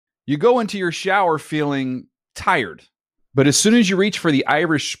You go into your shower feeling tired, but as soon as you reach for the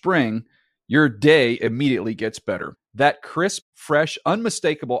Irish Spring, your day immediately gets better. That crisp, fresh,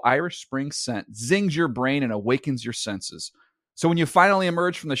 unmistakable Irish Spring scent zings your brain and awakens your senses. So when you finally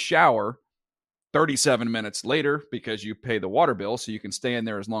emerge from the shower 37 minutes later, because you pay the water bill so you can stay in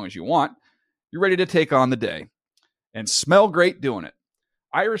there as long as you want, you're ready to take on the day and smell great doing it.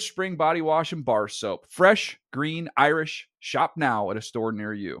 Irish Spring Body Wash and Bar Soap. Fresh, green, Irish. Shop now at a store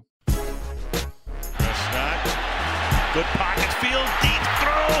near you. Prescott. Good pocket field. Deep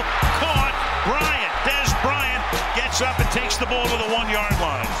throw. Caught. Bryant gets up and takes the ball to the 1-yard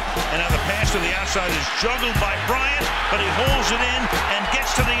line. And now the pass to the outside is juggled by Bryant, but he holds it in and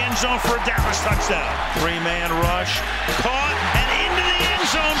gets to the end zone for a Dallas touchdown. 3-man rush. Caught, and into the end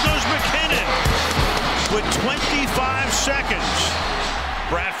zone goes McKinnon with 25 seconds.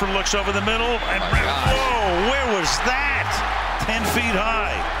 Bradford looks over the middle, and whoa, where was that? 10 feet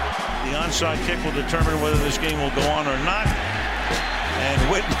high. The onside kick will determine whether this game will go on or not. And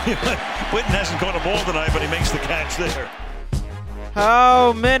Witten hasn't caught a ball tonight, but he makes the catch there.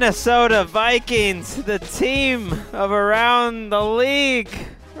 Oh, Minnesota Vikings, the team of around the league,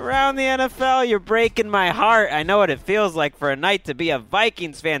 around the NFL. You're breaking my heart. I know what it feels like for a night to be a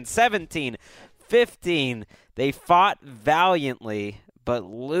Vikings fan. 17-15. They fought valiantly, but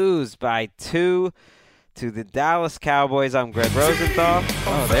lose by 2 to the Dallas Cowboys. I'm Greg Rosenthal.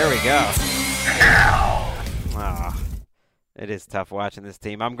 Oh, there we go. Oh, it is tough watching this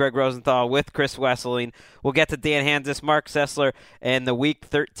team. I'm Greg Rosenthal with Chris Wesseling. We'll get to Dan Hansis, Mark Sessler, and the Week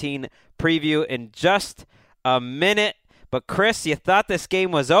 13 preview in just a minute. But, Chris, you thought this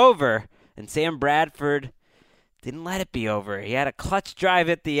game was over, and Sam Bradford didn't let it be over. He had a clutch drive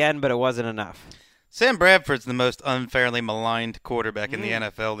at the end, but it wasn't enough. Sam Bradford's the most unfairly maligned quarterback in the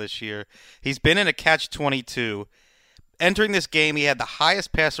NFL this year. He's been in a catch-22. Entering this game, he had the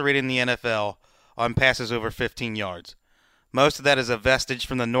highest passer rate in the NFL on passes over 15 yards. Most of that is a vestige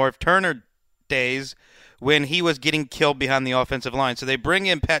from the Norv Turner days when he was getting killed behind the offensive line. So they bring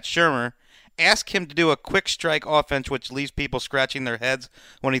in Pat Shurmur, ask him to do a quick strike offense, which leaves people scratching their heads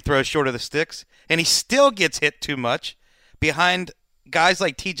when he throws short of the sticks. And he still gets hit too much behind guys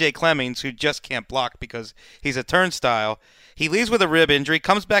like TJ Clemmings, who just can't block because he's a turnstile. He leaves with a rib injury,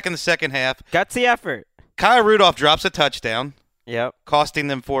 comes back in the second half. Gutsy effort. Kyle Rudolph drops a touchdown. Yep. Costing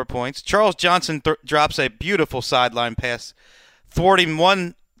them 4 points. Charles Johnson drops a beautiful sideline pass, thwarting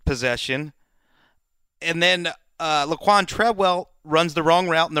one possession. And then Laquan Treadwell runs the wrong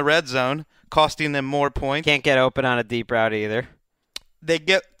route in the red zone, costing them more points. Can't get open on a deep route either.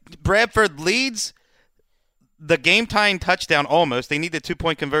 Bradford leads the game-tying touchdown almost. They need the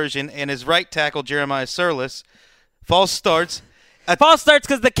 2-point conversion, and his right tackle, Jeremiah Surlis, false starts. False starts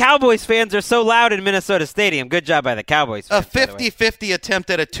because the Cowboys fans are so loud in Minnesota Stadium. Good job by the Cowboys fans. A 50-50 attempt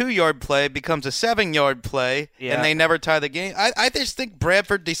at a 2-yard play becomes a 7-yard play, and they never tie the game. I just think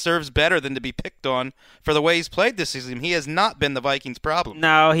Bradford deserves better than to be picked on for the way he's played this season. He has not been the Vikings' problem.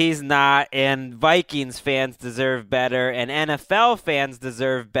 No, he's not, and Vikings fans deserve better, and NFL fans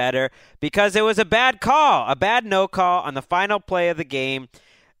deserve better because it was a bad call, a bad no call on the final play of the game.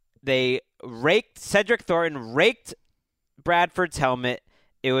 Cedric Thornton raked Bradford's helmet.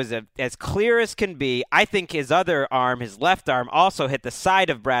 It was as clear as can be. I think his other arm, his left arm, also hit the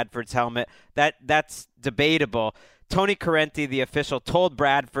side of Bradford's helmet. That's debatable. Tony Correnti, the official, told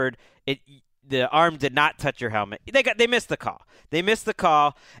Bradford the arm did not touch your helmet. They missed the call. They missed the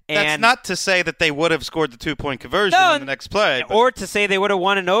call. And that's not to say that they would have scored the 2-point conversion on the next play. Or to say they would have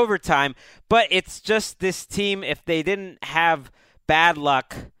won in overtime. But it's just this team, if they didn't have bad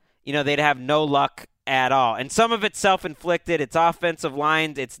luck, they'd have no luck at all. And some of it's self-inflicted. It's offensive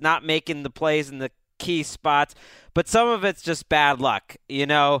lines. It's not making the plays in the key spots. But some of it's just bad luck.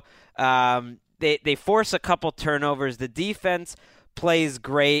 They force a couple turnovers. The defense plays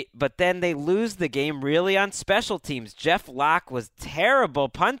great, but then they lose the game really on special teams. Jeff Locke was terrible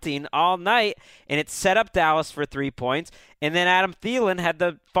punting all night, and it set up Dallas for 3 points. And then Adam Thielen had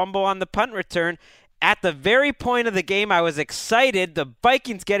the fumble on the punt return. At the very point of the game, I was excited. The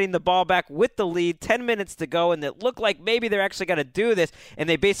Vikings getting the ball back with the lead, 10 minutes to go, and it looked like maybe they're actually going to do this, and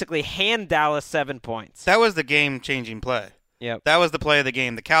they basically hand Dallas 7 points. That was the game-changing play. Yep. That was the play of the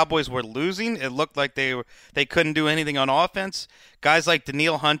game. The Cowboys were losing. It looked like they couldn't do anything on offense. Guys like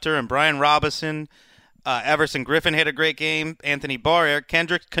Danielle Hunter and Brian Robinson, Everson Griffin had a great game. Anthony Barr, Eric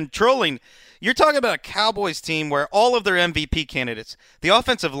Kendricks, controlling. You're talking about a Cowboys team where all of their MVP candidates, the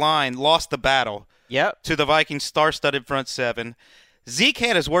offensive line lost the battle. Yep. To the Vikings' star-studded front seven. Zeke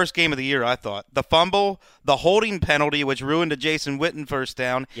had his worst game of the year, I thought. The fumble, the holding penalty, which ruined a Jason Witten first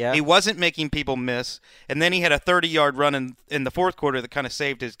down. Yeah. He wasn't making people miss. And then he had a 30-yard run in the fourth quarter that kind of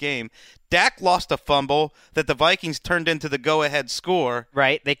saved his game. Dak lost a fumble that the Vikings turned into the go-ahead score.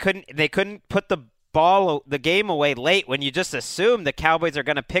 Right. They couldn't put the game away late when you just assume the Cowboys are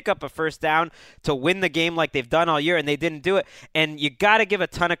going to pick up a first down to win the game like they've done all year, and they didn't do it. And you got to give a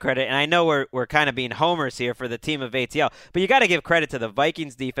ton of credit, and I know we're kind of being homers here for the team of ATL, but you got to give credit to the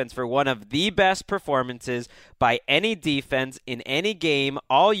Vikings defense for one of the best performances by any defense in any game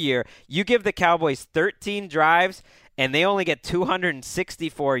all year. You give the Cowboys 13 drives, and they only get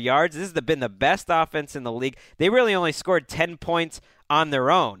 264 yards. This has been the best offense in the league. They really only scored 10 points on their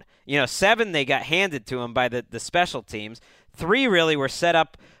own. 7 they got handed to them by the special teams. 3 really were set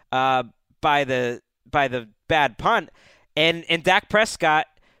up by the bad punt. And Dak Prescott,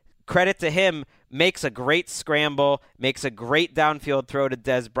 credit to him, makes a great scramble, makes a great downfield throw to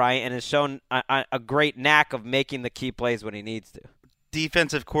Des Bryant, and has shown a great knack of making the key plays when he needs to.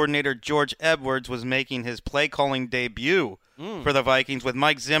 Defensive coordinator George Edwards was making his play-calling debut for the Vikings with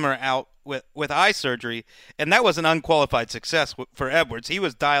Mike Zimmer out with eye surgery, and that was an unqualified success for Edwards. He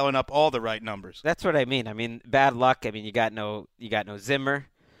was dialing up all the right numbers. That's what I mean. I mean, bad luck. I mean, you got no Zimmer.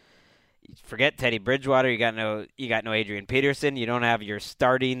 Forget Teddy Bridgewater. You got no Adrian Peterson. You don't have your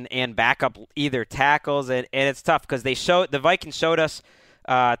starting and backup either tackles, and it's tough because the Vikings showed us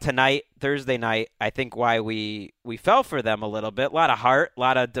tonight, Thursday night, I think why we fell for them a little bit. A lot of heart, a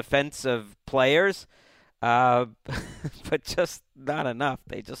lot of defensive players, but just not enough.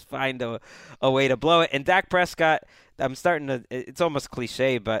 They just find a way to blow it. And Dak Prescott, it's almost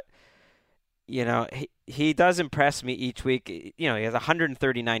cliche, but he does impress me each week. He has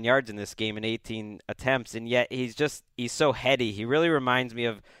 139 yards in this game in 18 attempts, and yet he's so heady. He really reminds me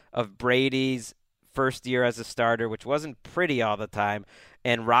of Brady's first year as a starter, which wasn't pretty all the time,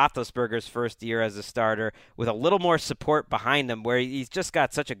 and Roethlisberger's first year as a starter with a little more support behind him, where he's just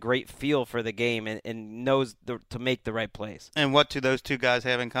got such a great feel for the game and knows to make the right plays. And what do those two guys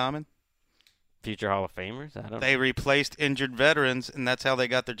have in common? Future Hall of Famers? I don't know. They replaced injured veterans, and that's how they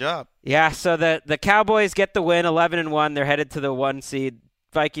got their job. Yeah, so the Cowboys get the win, 11-1. They're headed to the 1 seed.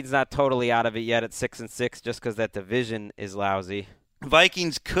 Vikings not totally out of it yet at 6-6, just because that division is lousy.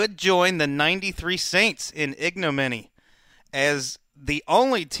 Vikings could join the 93 Saints in ignominy as the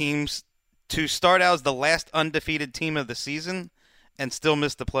only teams to start out as the last undefeated team of the season and still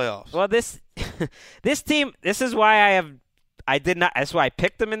miss the playoffs. Well, this team, this is why that's why I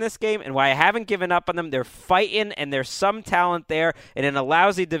picked them in this game and why I haven't given up on them. They're fighting, and there's some talent there. And in a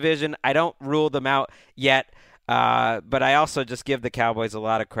lousy division, I don't rule them out yet. But I also just give the Cowboys a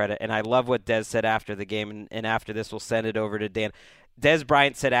lot of credit. And I love what Des said after the game. And after this, we'll send it over to Dan. Des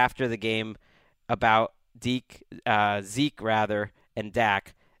Bryant said after the game about Zeke, and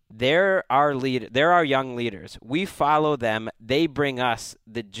Dak. They're our young leaders. We follow them. They bring us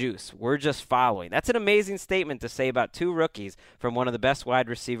the juice. We're just following. That's an amazing statement to say about 2 rookies from one of the best wide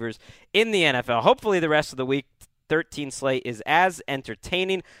receivers in the NFL. Hopefully the rest of the Week 13 slate is as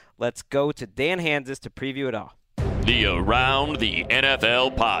entertaining. Let's go to Dan Hansis to preview it all. The Around the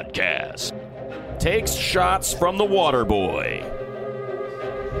NFL podcast takes shots from the water boy.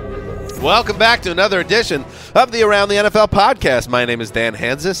 Welcome back to another edition of the Around the NFL podcast. My name is Dan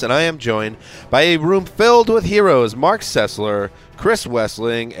Hansis, and I am joined by a room filled with heroes, Mark Sessler, Chris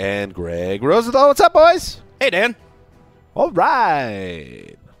Wessling, and Greg Rosenthal. What's up, boys? Hey, Dan. All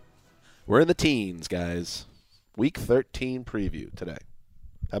right. We're in the teens, guys. Week 13 preview today.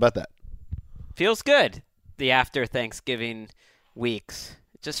 How about that? Feels good, the after Thanksgiving weeks.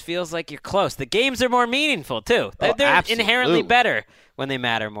 It just feels like you're close. The games are more meaningful, too. They're inherently better when they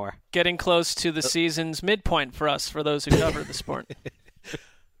matter more. Getting close to the season's midpoint for us, for those who cover the sport.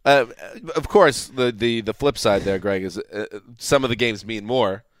 Of course, the flip side there, Greg, is some of the games mean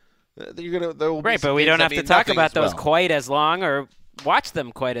more. Right, but we don't have to talk about those quite as long or watch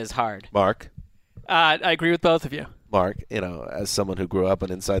them quite as hard. Mark? I agree with both of you. Mark, as someone who grew up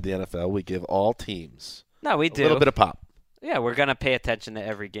and inside the NFL, we give all teams a little bit of pop. Yeah, we're going to pay attention to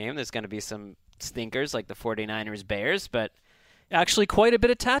every game. There's going to be some stinkers like the 49ers Bears, but actually quite a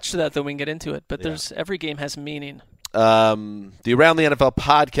bit attached to that, though we can get into it. But every game has meaning. The Around the NFL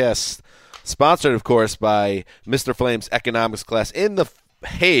podcast, sponsored, of course, by Mr. Flame's economics class in The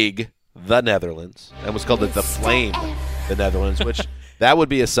Hague, the Netherlands, and was called the Flame, the Netherlands, which that would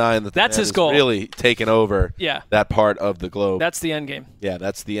be a sign that that's his goal. Really taken over that part of the globe. That's the end game. Yeah,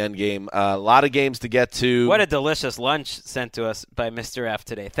 that's the end game. A lot of games to get to. What a delicious lunch sent to us by Mr. F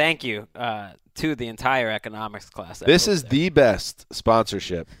today. Thank you to the entire economics class. This is the best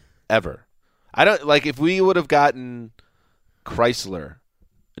sponsorship ever. I don't if we would have gotten Chrysler.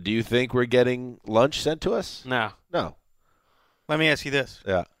 Do you think we're getting lunch sent to us? No. No. Let me ask you this.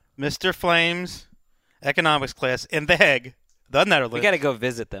 Yeah. Mr. Flames economics class in The Hague, the Netherlands. We got to go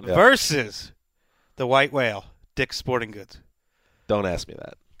visit them. Yeah. Versus the White Whale, Dick's Sporting Goods. Don't ask me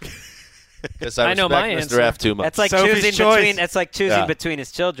that. Because I know my Mr. answer. F too much. That's like Sophie's choosing choice. between. That's like choosing Yeah. between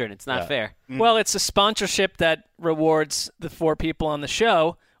his children. It's not fair. Well, it's a sponsorship that rewards the 4 people on the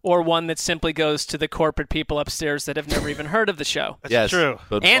show, or one that simply goes to the corporate people upstairs that have never even heard of the show. That's yes, true.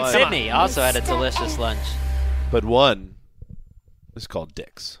 But And one, Sydney also had a delicious lunch. But one is called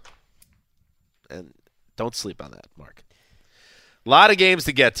Dick's. And don't sleep on that, Mark. A lot of games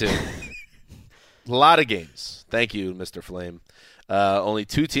to get to. A lot of games. Thank you, Mr. Flame. Only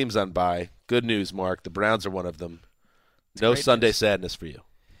 2 teams on bye. Good news, Mark. The Browns are one of them. No Sunday sadness for you.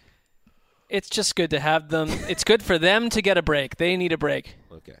 It's just good to have them. It's good for them to get a break. They need a break.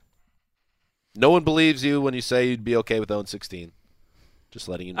 Okay. No one believes you when you say you'd be okay with 0-16. Just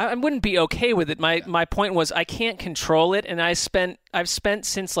letting you know. I wouldn't be okay with it. My point was I can't control it, and I've spent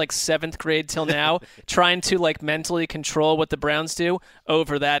since like 7th grade till now trying to like mentally control what the Browns do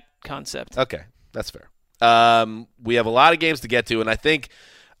over that concept. Okay, that's fair. We have a lot of games to get to, and I think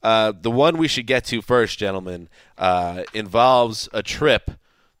the one we should get to first, gentlemen, involves a trip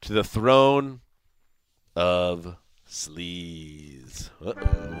to the throne of sleaze.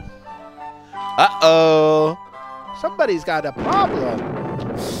 Uh-oh. Uh-oh. Somebody's got a problem.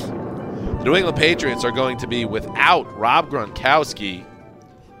 The New England Patriots are going to be without Rob Gronkowski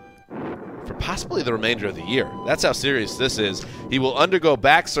for possibly the remainder of the year. That's how serious this is. He will undergo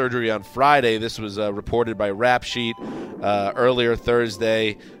back surgery on Friday. This was reported by Rap Sheet earlier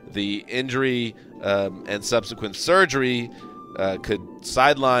Thursday. The injury and subsequent surgery could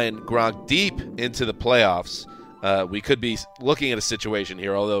sideline Gronk deep into the playoffs. We could be looking at a situation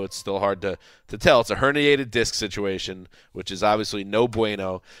here, although it's still hard to tell. It's a herniated disc situation, which is obviously no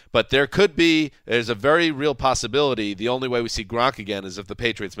bueno. But there's a very real possibility the only way we see Gronk again is if the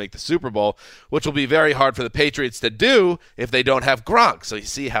Patriots make the Super Bowl, which will be very hard for the Patriots to do if they don't have Gronk. So you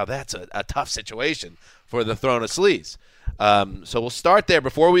see how that's a tough situation for the throne of sleaze. So we'll start there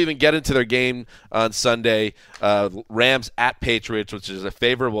before we even get into their game on Sunday. Rams at Patriots, which is a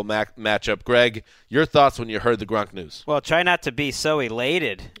favorable matchup. Greg, your thoughts when you heard the Gronk news? Well, try not to be so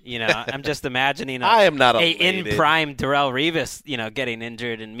elated. I'm just imagining I am not a elated. in prime Darrell Revis, getting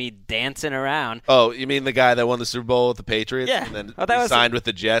injured and me dancing around. Oh, you mean the guy that won the Super Bowl with the Patriots? Yeah. And then that was signed with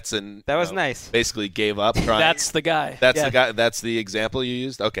the Jets and that was nice. Basically gave up trying. That's the guy. That's the guy. That's the example you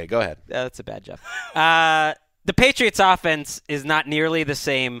used? Okay, go ahead. That's a bad job. The Patriots' offense is not nearly the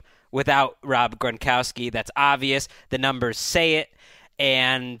same without Rob Gronkowski. That's obvious. The numbers say it,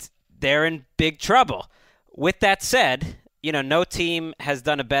 and they're in big trouble. With that said, no team has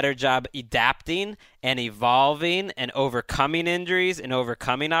done a better job adapting and evolving and overcoming injuries and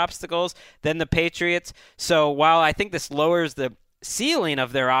overcoming obstacles than the Patriots. So while I think this lowers the ceiling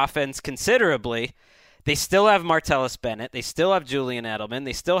of their offense considerably, they still have Martellus Bennett. They still have Julian Edelman.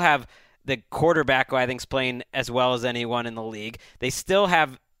 They still have the quarterback who I think is playing as well as anyone in the league. They still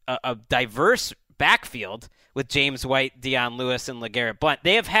have a diverse backfield with James White, Deion Lewis, and LeGarrette Blount.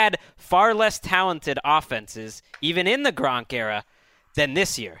 They have had far less talented offenses, even in the Gronk era, than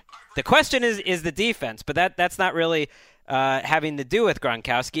this year. The question is the defense, but that's not really having to do with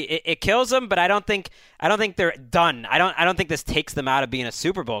Gronkowski. It kills them, but I don't think they're done. I don't think this takes them out of being a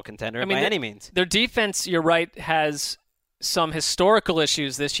Super Bowl contender by any means. Their defense, you're right, has some historical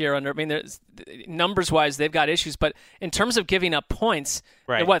issues this year. Numbers-wise, they've got issues, but in terms of giving up points,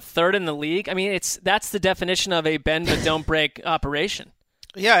 right. They're, 3rd in the league? That's the definition of a bend but don't break operation.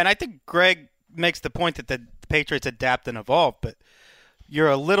 Yeah, and I think Greg makes the point that the Patriots adapt and evolve, but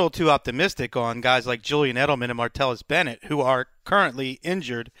you're a little too optimistic on guys like Julian Edelman and Martellus Bennett, who are currently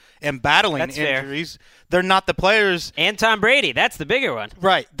injured and battling That's injuries. Fair. They're not the players. And Tom Brady, that's the bigger one.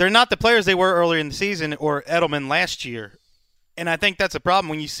 Right. They're not the players they were earlier in the season or Edelman last year. And I think that's a problem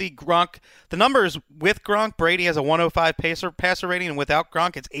when you see Gronk. The numbers with Gronk, Brady has a 105 passer rating, and without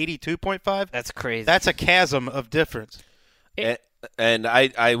Gronk, it's 82.5. That's crazy. That's a chasm of difference. And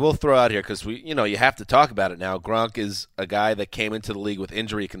I will throw out here because you have to talk about it now. Gronk is a guy that came into the league with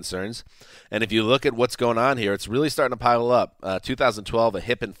injury concerns, and if you look at what's going on here, it's really starting to pile up. 2012, a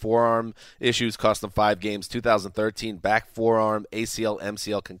hip and forearm issues cost him 5 games. 2013, back forearm, ACL,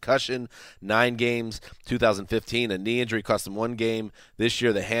 MCL concussion, 9 games. 2015, a knee injury cost him 1 game. This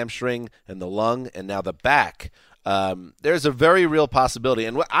year, the hamstring and the lung, and now the back. There's a very real possibility,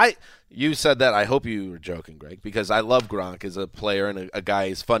 and you said that. I hope you were joking, Greg, because I love Gronk as a player and a guy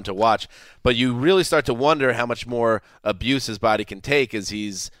who's fun to watch. But you really start to wonder how much more abuse his body can take as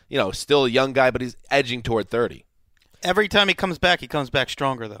he's, still a young guy, but he's edging toward 30. Every time he comes back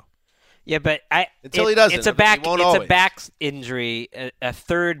stronger, though. Yeah, but Until he doesn't. It's a back injury, a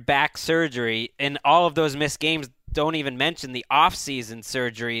third back surgery, and all of those missed games don't even mention the off-season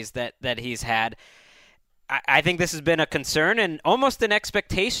surgeries that he's had. I think this has been a concern and almost an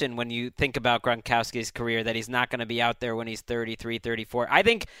expectation when you think about Gronkowski's career that he's not going to be out there when he's 33, 34. I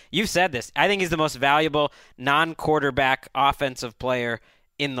think you've said this. I think he's the most valuable non-quarterback offensive player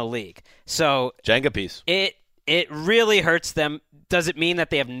in the league. So Jenga piece. It really hurts them. Does it mean that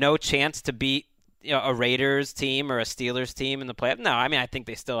they have no chance to beat a Raiders team or a Steelers team in the playoffs? No, I mean I think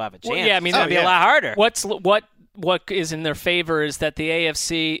they still have a chance. Well, yeah, I mean it's going to be a lot harder. What is in their favor is that the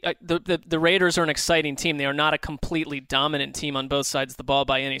AFC, the Raiders are an exciting team. They are not a completely dominant team on both sides of the ball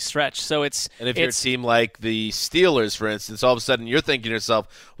by any stretch. So and if you're a team like the Steelers, for instance, all of a sudden you're thinking to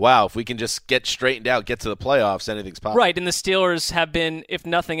yourself, wow, if we can just get straightened out, get to the playoffs, anything's possible. Right, and the Steelers have been, if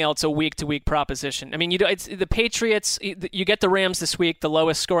nothing else, a week-to-week proposition. I mean, it's the Patriots, you get the Rams this week, the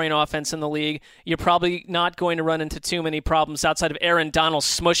lowest scoring offense in the league. You're probably not going to run into too many problems outside of Aaron Donald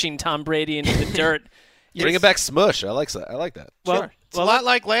smushing Tom Brady into the dirt. Bring it back, Smush. I like that. Well, Sure. It's a lot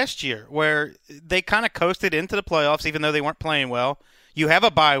like last year, where they kind of coasted into the playoffs, even though they weren't playing well. You have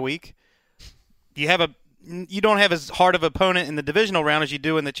a bye week. You don't have as hard of an opponent in the divisional round as you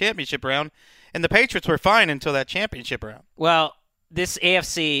do in the championship round, and the Patriots were fine until that championship round. Well, this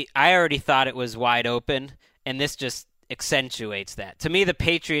AFC, I already thought it was wide open, and this just accentuates that. To me, the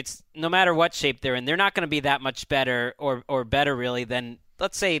Patriots, no matter what shape they're in, they're not going to be that much better or better really than,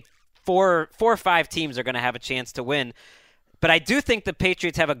 let's say, four or five teams are going to have a chance to win. But I do think the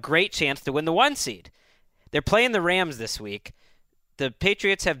Patriots have a great chance to win the 1 seed. They're playing the Rams this week. The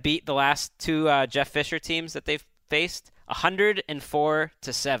Patriots have beat the last two Jeff Fisher teams that they've faced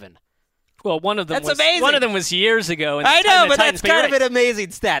 104-7. Well, one of them amazing. One of them was years ago. And I know, but Titans, that's kind of an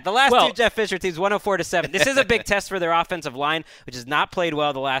amazing stat. The last two Jeff Fisher teams, 104-7. This is a big test for their offensive line, which has not played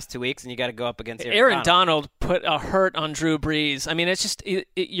well the last 2 weeks, and you got to go up against Aaron Donald put a hurt on Drew Brees. I mean, it's just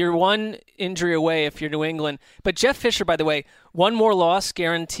you're one injury away if you're New England. But Jeff Fisher, by the way, one more loss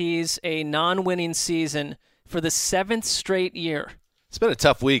guarantees a non-winning season for the 7th straight year. It's been a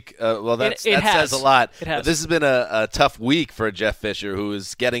tough week. That says a lot. It has. This has been a tough week for Jeff Fisher, who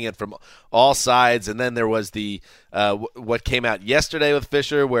is getting it from all sides. And then there was the what came out yesterday with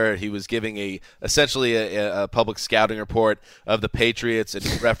Fisher, where he was giving essentially a public scouting report of the Patriots, and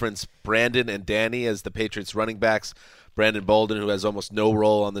he referenced Brandon and Danny as the Patriots running backs. Brandon Bolden, who has almost no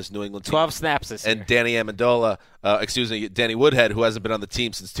role on this New England team. 12 snaps this year. And Danny Woodhead, who hasn't been on the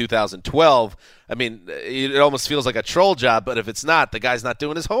team since 2012. I mean, it almost feels like a troll job, but if it's not, the guy's not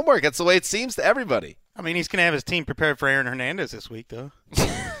doing his homework. That's the way it seems to everybody. I mean, he's going to have his team prepared for Aaron Hernandez this week, though.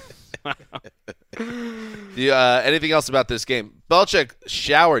 Anything else about this game? Belichick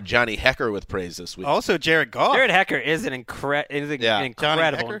showered Johnny Hecker with praise this week. Also, Jared Goff. Jared Hecker is an incredible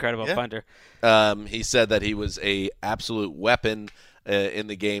punter. He said that he was a absolute weapon in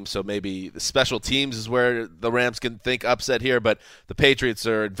the game, so maybe the special teams is where the Rams can think upset here, but the Patriots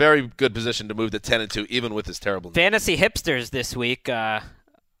are in very good position to move to 10-2, even with this terrible Fantasy hipsters this week.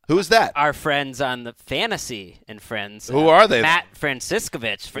 Who is that? Our friends on the Fantasy and Friends. Who are they? Matt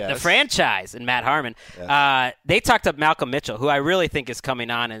Franciscovich, the franchise, and Matt Harmon. Yes. They talked up Malcolm Mitchell, who I really think is coming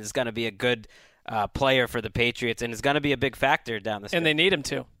on and is going to be a good player for the Patriots and is going to be a big factor down the stretch. And they need him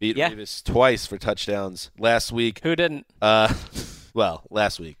to. Beat Revis twice for touchdowns last week. Who didn't?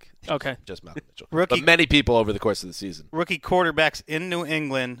 Last week. Okay. Just Malcolm Mitchell. But many people over the course of the season. Rookie quarterbacks in New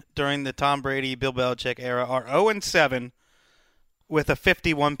England during the Tom Brady, Bill Belichick era are 0-7 with a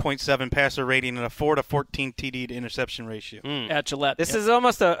 51.7 passer rating and a 4-14 TD to interception ratio. At Gillette. This is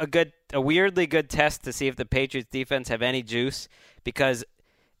almost a weirdly good test to see if the Patriots defense have any juice, because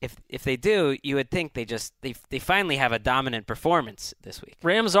if they do, you would think they finally have a dominant performance this week.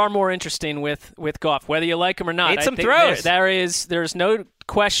 Rams are more interesting with Goff, whether you like them or not. Made some throws. There's no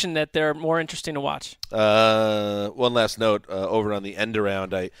question that they're more interesting to watch. One last note over on the end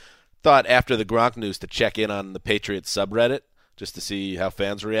around. I thought after the Gronk news to check in on the Patriots subreddit just to see how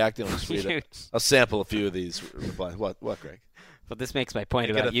fans are reacting. I'll sample a few of these replies. What, Greg? But this makes my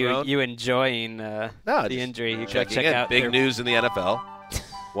point about you enjoying the injury. You checking check in. out Big news in the NFL.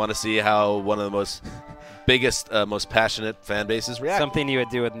 Want to see how one of the biggest, most passionate fan bases react. Something you would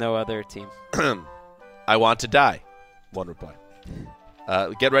do with no other team. I want to die. One reply.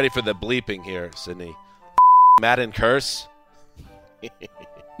 Get ready for the bleeping here, Sydney. Madden curse.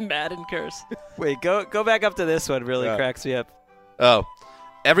 Madden curse. Wait, go back up to this one. Really cracks me up. Oh,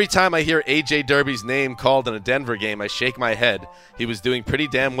 Every time I hear A.J. Derby's name called in a Denver game, I shake my head. He was doing pretty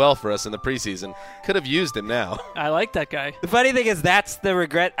damn well for us in the preseason. Could have used him now. I like that guy. The funny thing is that's the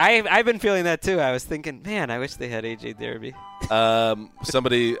regret. I've been feeling that too. I was thinking, man, I wish they had A.J. Derby.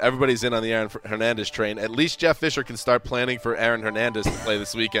 Everybody's in on the Aaron Hernandez train. At least Jeff Fisher can start planning for Aaron Hernandez to play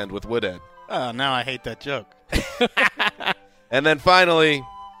this weekend with Woodhead. Oh, now I hate that joke. And then finally,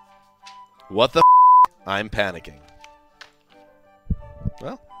 what the I'm panicking.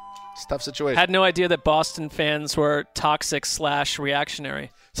 Well, it's a tough situation. Had no idea that Boston fans were toxic /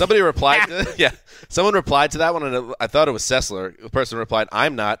 reactionary. Somebody replied. Someone replied to that one, and I thought it was Sessler. The person replied,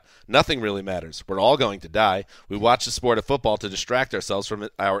 "I'm not. Nothing really matters. We're all going to die. We watch the sport of football to distract ourselves from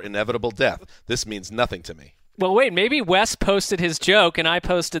our inevitable death. This means nothing to me." Well, wait, maybe Wes posted his joke and I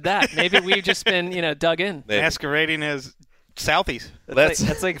posted that. Maybe we've just been, dug in. Maybe. Masquerading as Southies.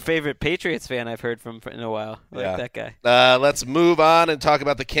 That's like favorite Patriots fan I've heard from in a while. That guy. Let's move on and talk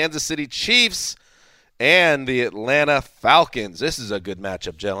about the Kansas City Chiefs and the Atlanta Falcons. This is a good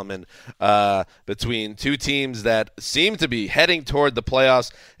matchup, gentlemen, between two teams that seem to be heading toward the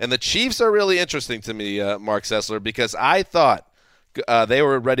playoffs. And the Chiefs are really interesting to me, Mark Sessler, because I thought they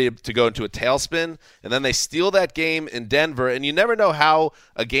were ready to go into a tailspin, and then they steal that game in Denver, and you never know how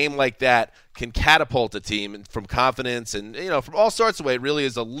a game like that can catapult a team from confidence and, from all sorts of ways. It really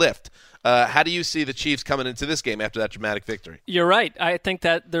is a lift. How do you see the Chiefs coming into this game after that dramatic victory? You're right. I think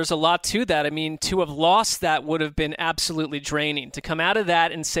that there's a lot to that. I mean, to have lost that would have been absolutely draining. To come out of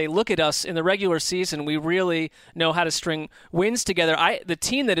that and say, look at us in the regular season, we really know how to string wins together. The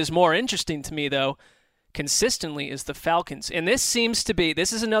team that is more interesting to me, though, consistently is the Falcons. And this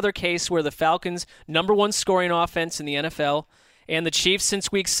is another case where the Falcons, number one scoring offense in the NFL, and the Chiefs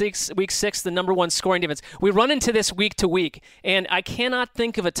since week six, the number one scoring defense. We run into this week to week, and I cannot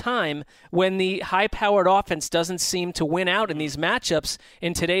think of a time when the high-powered offense doesn't seem to win out in these matchups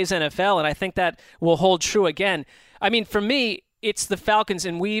in today's NFL, and I think that will hold true again. I mean, for me, it's the Falcons,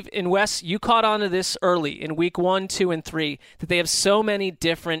 and Wes, you caught on to this early in week 1, 2, and 3, that they have so many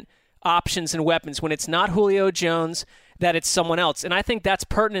different options and weapons. When it's not Julio Jones, that it's someone else. And I think that's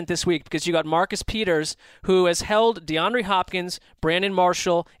pertinent this week because you got Marcus Peters, who has held DeAndre Hopkins, Brandon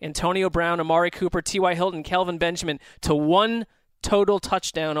Marshall, Antonio Brown, Amari Cooper, T.Y. Hilton, Kelvin Benjamin to one total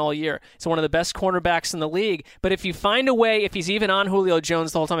touchdown all year. He's one of the best cornerbacks in the league. But if you find a way, if he's even on Julio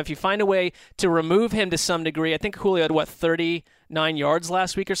Jones the whole time, if you find a way to remove him to some degree, I think Julio had, 39 yards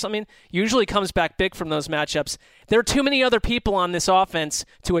last week or something, usually comes back big from those matchups. There are too many other people on this offense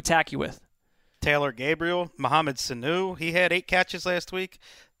to attack you with. Taylor Gabriel, Mohamed Sanu, he had 8 catches last week.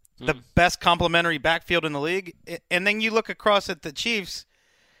 The best complementary backfield in the league. And then you look across at the Chiefs,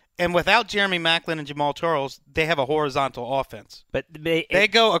 and without Jeremy Maclin and Jamal Charles, they have a horizontal offense. But they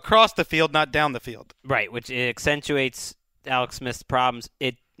go across the field, not down the field. Right, which accentuates Alex Smith's problems.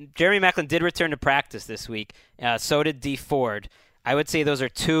 Jeremy Maclin did return to practice this week. So did Dee Ford. I would say those are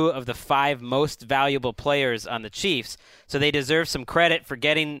 2 of the 5 most valuable players on the Chiefs. So they deserve some credit for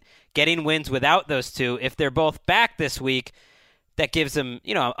getting wins without those 2. If they're both back this week, that gives them,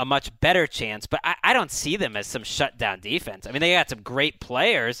 a much better chance. But I don't see them as some shutdown defense. I mean, they got some great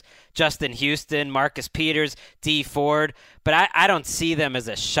players, Justin Houston, Marcus Peters, Dee Ford, but I don't see them as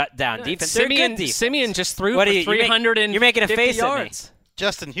a shutdown defense. They're good defense. Simeon just threw for 350 You're making a face yards. at me.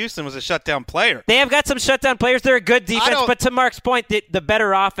 Justin Houston was a shutdown player. They have got some shutdown players. They're a good defense, but to Mark's point, the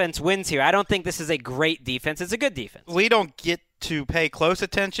better offense wins here. I don't think this is a great defense. It's a good defense. We don't get to pay close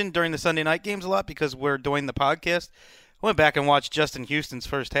attention during the Sunday night games a lot because we're doing the podcast. I went back and watched Justin Houston's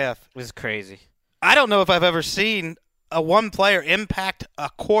first half. It was crazy. I don't know if I've ever seen a one player impact a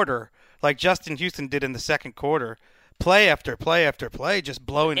quarter like Justin Houston did in the second quarter. Play after play after play, just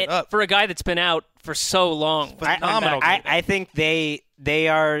blowing it up. For a guy that's been out for so long. Phenomenal. I think they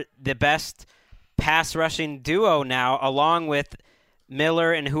are the best pass rushing duo now, along with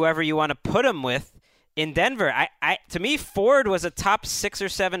Miller and whoever you want to put him with in Denver. To me, Ford was a top 6 or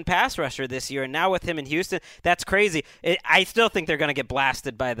 7 pass rusher this year, and now with him in Houston, that's crazy. I still think they're going to get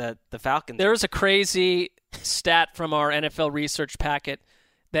blasted by the Falcons. There's a crazy stat from our NFL research packet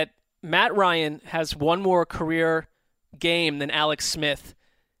that Matt Ryan has one more career game than Alex Smith,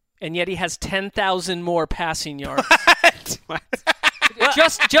 and yet he has 10,000 more passing yards. What?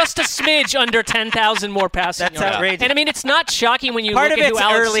 Just a smidge under 10,000 more passing yards. That's outrageous. And I mean, it's not shocking when you Part look of at who it's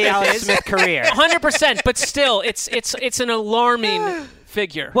Alex early Smith Alex is. Smith career. 100%, but still, it's an alarming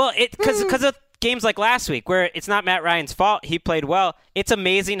figure. Well, because of games like last week where it's not Matt Ryan's fault. He played well. It's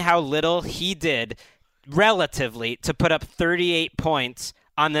amazing how little he did relatively to put up 38 points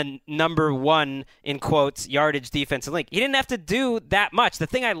on the number 1, in quotes, yardage defensive league. He didn't have to do that much. The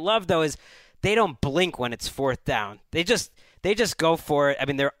thing I love, though, is they don't blink when it's 4th down. they just go for it. I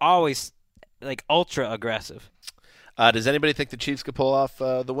mean, they're always like ultra aggressive. Does anybody think the Chiefs could pull off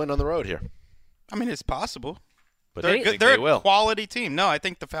the win on the road here? I mean, it's possible. But They're a quality team. No, I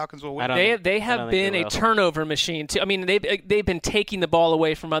think the Falcons will win. They have been a turnover machine too. I mean, they've been taking the ball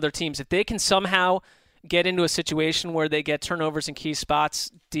away from other teams. If they can somehow get into a situation where they get turnovers in key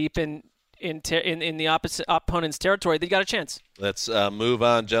spots deep in the opposite opponent's territory, they got a chance. Let's move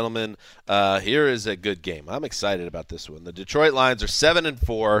on, gentlemen. Here is a good game. I'm excited about this one. The Detroit Lions are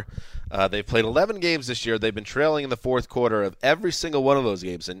 7-4. They've played 11 games this year. They've been trailing in the fourth quarter of every single one of those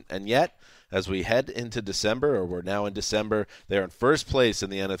games, and yet, as we head into December, or we're now in December, they're in first place in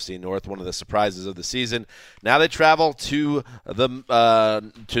the NFC North, one of the surprises of the season. Now they travel to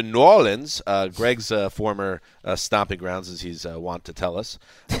New Orleans, Greg's former stomping grounds, as he's wont to tell us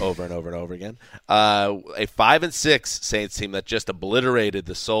over and over and over again. A 5-6 Saints team that just obliterated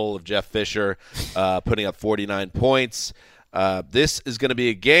the soul of Jeff Fisher, putting up 49 points. This is going to be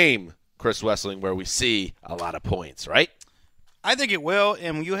a game, Chris Wessling, where we see a lot of points, right? I think it will,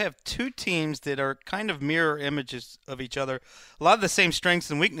 and you have two teams that are kind of mirror images of each other. A lot of the same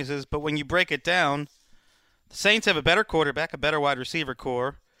strengths and weaknesses, but when you break it down, the Saints have a better quarterback, a better wide receiver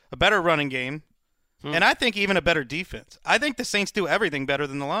core, a better running game, and I think even a better defense. I think the Saints do everything better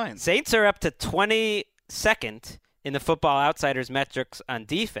than the Lions. Saints are up to 22nd in the Football Outsiders metrics on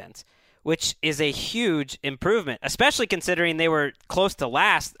defense, which is a huge improvement, especially considering they were close to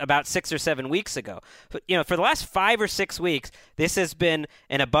last about 6 or 7 weeks ago. But, for the last 5 or 6 weeks, this has been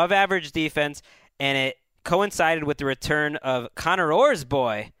an above-average defense, and it coincided with the return of Connor Orr's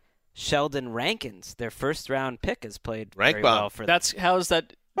boy, Sheldon Rankins. Their first-round pick has played very well for them. How's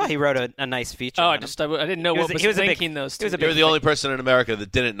that? Well, he wrote a nice feature. I didn't know what was linking those two. You're the only person in America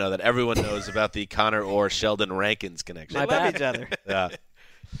that didn't know that. Everyone knows about the Connor Orr Sheldon Rankins connection. They love each other. Yeah.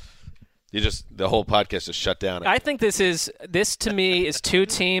 The whole podcast is shut down. I think this to me is two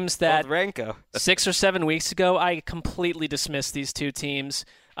teams that 6 or 7 weeks ago I completely dismissed these two teams.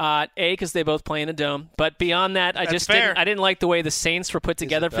 Because they both play in a dome, but beyond that, I didn't like the way the Saints were put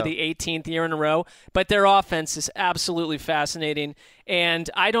together for the 18th year in a row. But their offense is absolutely fascinating, and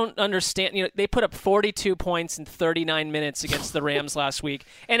I don't understand. They put up 42 points in 39 minutes against the Rams last week,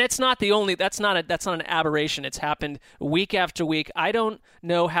 and it's not the only. That's not an aberration. It's happened week after week. I don't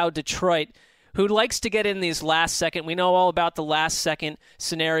know how Detroit, who likes to get in these last second. We know all about the last second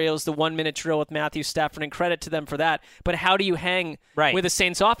scenarios, the 1-minute drill with Matthew Stafford, and credit to them for that. But how do you hang with the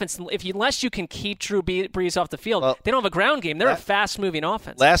Saints offense? Unless you can keep Drew Brees off the field, they don't have a ground game. They're a fast-moving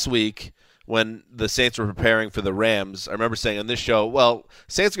offense. Last week, when the Saints were preparing for the Rams, I remember saying on this show,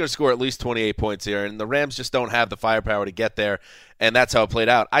 Saints are going to score at least 28 points here, and the Rams just don't have the firepower to get there, and that's how it played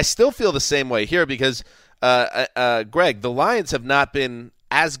out. I still feel the same way here because, Greg, the Lions have not been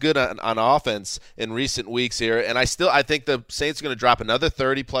as good on offense in recent weeks here, and I think the Saints are going to drop another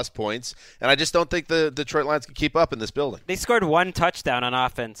 30-plus points, and I just don't think the Detroit Lions can keep up in this building. They scored 1 touchdown on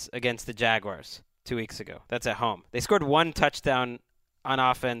offense against the Jaguars 2 weeks ago. That's at home. They scored 1 touchdown on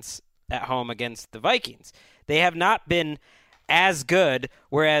offense at home against the Vikings. They have not been as good,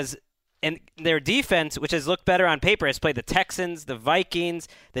 whereas and their defense, which has looked better on paper, has played the Texans, the Vikings,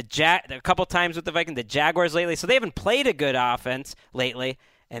 a couple times with the Vikings, the Jaguars lately. So they haven't played a good offense lately,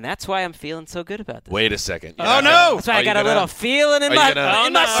 and that's why I'm feeling so good about this. Wait a second. Oh, no! That's why I got a little feeling in my soul.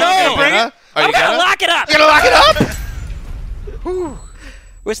 I'm going to lock it up. You're going to lock it up?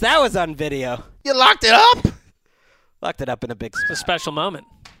 Wish that was on video. You locked it up? Locked it up in a big spot. It's a special moment.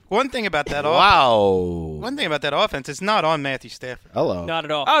 One thing about that offense is not on Matthew Stafford. Hello. Not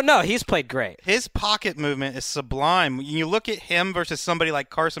at all. Oh, no, he's played great. His pocket movement is sublime. When you look at him versus somebody like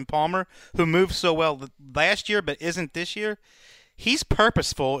Carson Palmer, who moved so well last year but isn't this year, he's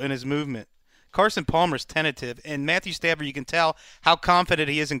purposeful in his movement. Carson Palmer's tentative, and Matthew Stafford, you can tell how confident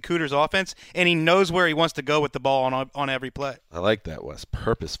he is in Cooter's offense, and he knows where he wants to go with the ball on every play. I like that, Wes.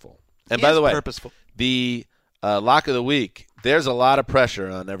 Purposeful. And by the way, purposeful. The lock of the week, there's a lot of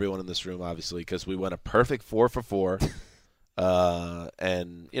pressure on everyone in this room, obviously, because we went a perfect 4 for 4.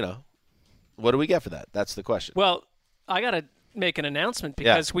 And, what do we get for that? That's the question. Well, I got to make an announcement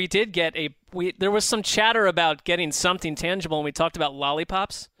because we did get there was some chatter about getting something tangible, and we talked about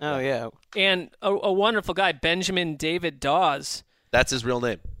lollipops. Oh, yeah. And a wonderful guy, Benjamin David Dawes. That's his real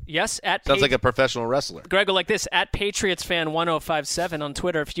name. Yes, sounds like a professional wrestler. Greg, like this, at PatriotsFan1057 on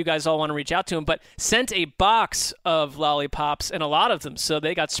Twitter, if you guys all want to reach out to him, but sent a box of lollipops, and a lot of them, so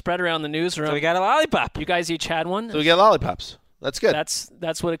they got spread around the newsroom. So we got a lollipop. You guys each had one? So we get lollipops. That's good.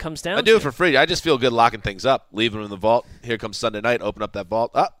 That's what it comes down to. I do it for free. I just feel good locking things up, leaving them in the vault. Here comes Sunday night, open up that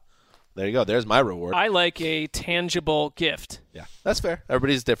vault. There you go. There's my reward. I like a tangible gift. Yeah, that's fair.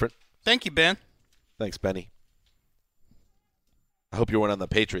 Everybody's different. Thank you, Ben. Thanks, Benny. I hope you weren't on the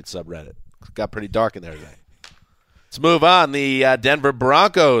Patriots subreddit. It got pretty dark in there today. Let's move on. The Denver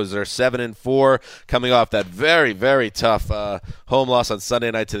Broncos are 7-4, coming off that very, very tough home loss on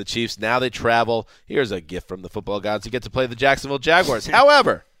Sunday night to the Chiefs. Now they travel. Here's a gift from the football gods. You get to play the Jacksonville Jaguars.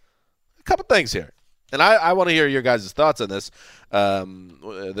 However, a couple things here. And I want to hear your guys' thoughts on this down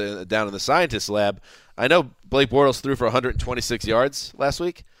in the scientist lab. I know Blake Bortles threw for 126 yards last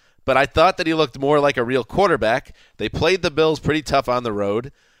week, but I thought that he looked more like a real quarterback. They played the Bills pretty tough on the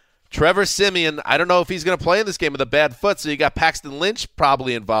road. Trevor Siemian, I don't know if he's going to play in this game with a bad foot, so you got Paxton Lynch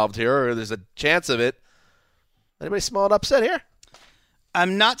probably involved here, or there's a chance of it. Anybody smell an upset here?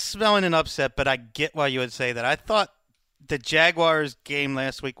 I'm not smelling an upset, but I get why you would say that. I thought the Jaguars game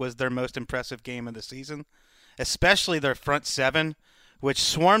last week was their most impressive game of the season, especially their front seven, which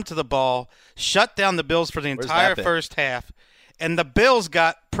swarmed to the ball, shut down the Bills for the entire first half. And the Bills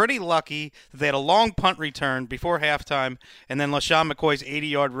got pretty lucky. They had a long punt return before halftime, and then LaShawn McCoy's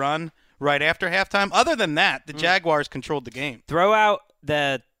 80-yard run right after halftime. Other than that, the Jaguars controlled the game. Throw out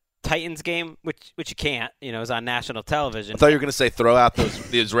the Titans game, which you can't. It was on national television. I thought you were going to say throw out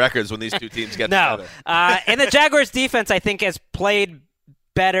these records when these two teams get together. And the Jaguars defense, I think, has played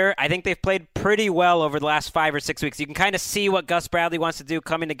better. I think they've played pretty well over the last 5 or 6 weeks. You can kind of see what Gus Bradley wants to do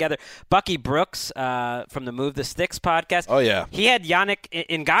coming together. Bucky Brooks from the Move the Sticks podcast. Oh, yeah. He had Yannick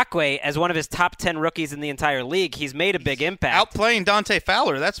Ngakoue as one of his top 10 rookies in the entire league. He's made a big impact. Outplaying Dante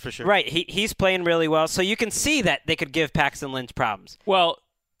Fowler, that's for sure. Right. He's playing really well. So you can see that they could give Paxton Lynch problems. Well,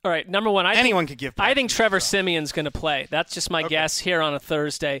 all right, number one, anyone could give. I think Trevor Siemian's going to play. That's just my guess here on a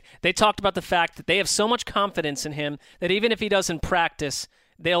Thursday. They talked about the fact that they have so much confidence in him that even if he doesn't practice,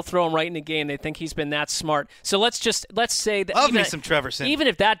 they'll throw him right in the game. They think he's been that smart. So let's say that love me some Trevor Siemian. Even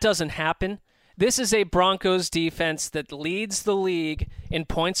if that doesn't happen, this is a Broncos defense that leads the league in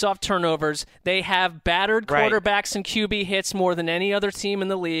points off turnovers. They have battered quarterbacks and QB hits more than any other team in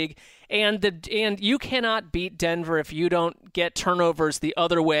the league. And you cannot beat Denver if you don't get turnovers the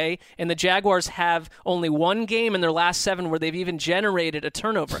other way. And the Jaguars have only one game in their last 7 where they've even generated a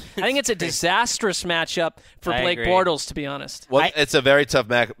turnover. I think it's a disastrous matchup for Blake Bortles, to be honest. Well, it's a very tough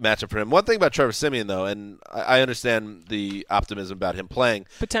matchup for him. One thing about Trevor Siemian, though, and I understand the optimism about him playing.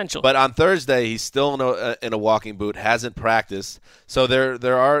 Potential. But on Thursday, he's still in a walking boot, hasn't practiced. So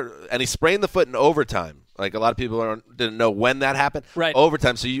there are – and he sprained the foot in overtime. Like a lot of people didn't know when that happened. Right.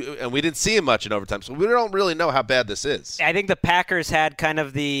 Overtime. And we didn't see him much in overtime. So we don't really know how bad this is. I think the Packers had kind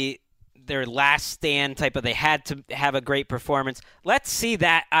of their last stand type of, they had to have a great performance. Let's see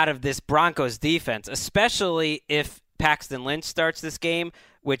that out of this Broncos defense, especially if Paxton Lynch starts this game,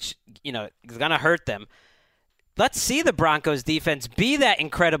 which, is going to hurt them. Let's see the Broncos defense be that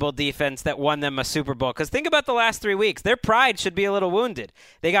incredible defense that won them a Super Bowl. Because think about the last 3 weeks. Their pride should be a little wounded.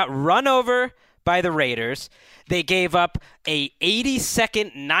 They got run over by the Raiders. They gave up a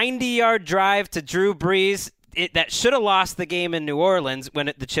 80-second, 90-yard drive to Drew Brees that should have lost the game in New Orleans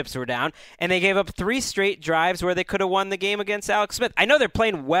when the chips were down. And they gave up 3 straight drives where they could have won the game against Alex Smith. I know they're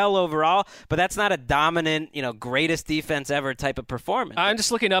playing well overall, but that's not a dominant, greatest defense ever type of performance. I'm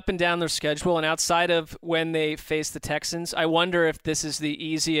just looking up and down their schedule, and outside of when they face the Texans, I wonder if this is the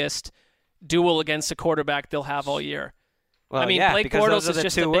easiest duel against a quarterback they'll have all year. Well, Blake Bortles is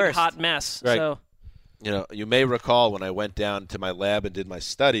just a big hot mess. Right. So. You may recall when I went down to my lab and did my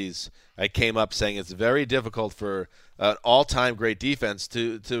studies, I came up saying it's very difficult for an all-time great defense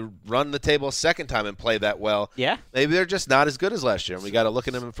to run the table a second time and play that well. Yeah. Maybe they're just not as good as last year, and we got to look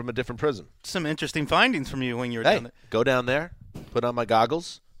at them from a different prism. Some interesting findings from you when you were down there. Go down there, put on my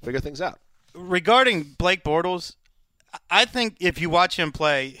goggles, figure things out. Regarding Blake Bortles, I think if you watch him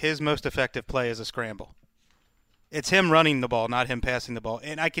play, his most effective play is a scramble. It's him running the ball, not him passing the ball.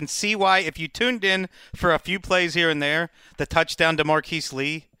 And I can see why, if you tuned in for a few plays here and there, the touchdown to Marquise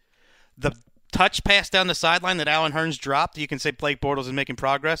Lee, the touch pass down the sideline that Allen Hurns dropped, you can say Blake Bortles is making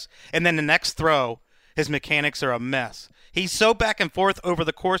progress. And then the next throw, his mechanics are a mess. He's so back and forth over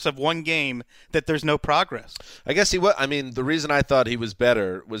the course of one game that there's no progress. I guess the reason I thought he was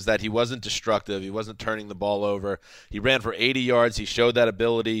better was that he wasn't destructive. He wasn't turning the ball over. He ran for 80 yards. He showed that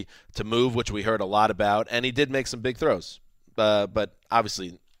ability to move, which we heard a lot about, and he did make some big throws. But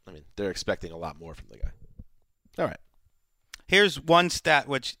obviously, they're expecting a lot more from the guy. All right. Here's one stat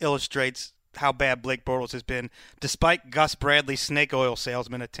which illustrates how bad Blake Bortles has been, despite Gus Bradley's snake oil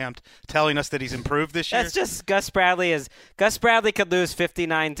salesman attempt telling us that he's improved this year. That's just Gus Bradley. Gus Bradley could lose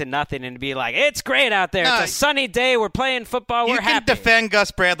 59-0 and be like, it's great out there. It's a sunny day. We're playing football. We're happy. You can defend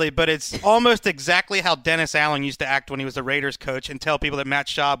Gus Bradley, but it's almost exactly how Dennis Allen used to act when he was the Raiders coach and tell people that Matt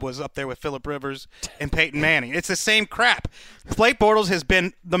Schaub was up there with Phillip Rivers and Peyton Manning. It's the same crap. Blake Bortles has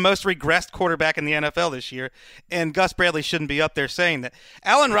been the most regressed quarterback in the NFL this year, and Gus Bradley shouldn't be up there saying that.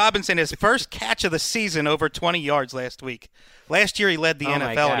 Allen Robinson, his first catch of the season, over 20 yards last week. Last year, he led the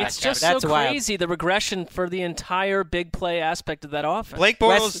NFL. God. It's just That's so wild. crazy, the regression for the entire big play aspect of that offense. Blake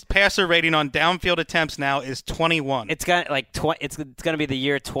Bortles' passer rating on downfield attempts now is 21. It's got it's going to be the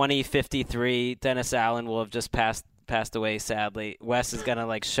year 2053. Dennis Allen will have just passed away, sadly. Wes is going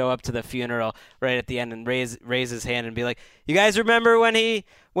to show up to the funeral right at the end and raise his hand and be like, "You guys remember when he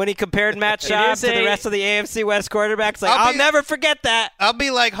compared Matt Schaub to the rest of the AFC West quarterbacks?" I'll never forget that. I'll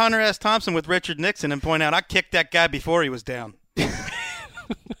be like Hunter S. Thompson with Richard Nixon and point out I kicked that guy before he was down.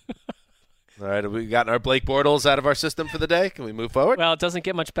 All right, have we gotten our Blake Bortles out of our system for the day? Can we move forward? Well, it doesn't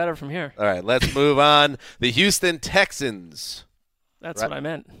get much better from here. All right, let's move on. The Houston Texans. That's what I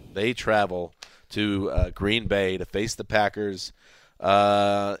meant. They travel to Green Bay to face the Packers.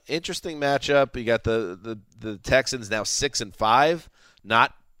 Interesting matchup. You got the Texans now 6-5,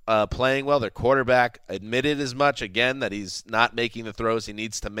 not playing well. Their quarterback admitted as much again that he's not making the throws he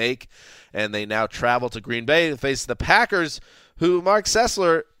needs to make, and they now travel to Green Bay to face the Packers, who Mark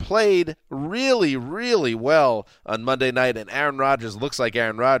Sessler played really, really well on Monday night, and Aaron Rodgers looks like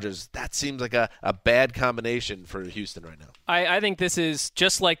Aaron Rodgers. That seems like a bad combination for Houston right now. I think this is,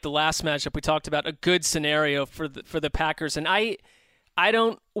 just like the last matchup we talked about, a good scenario for the Packers. And I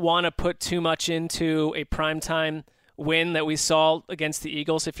don't want to put too much into a primetime win that we saw against the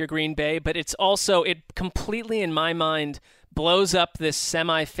Eagles if you're Green Bay, but it's also, it completely, in my mind, blows up this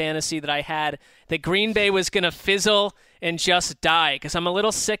semi-fantasy that I had that Green Bay was going to fizzle and just die, because I'm a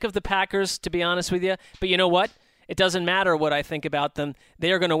little sick of the Packers, to be honest with you. But you know what? It doesn't matter what I think about them.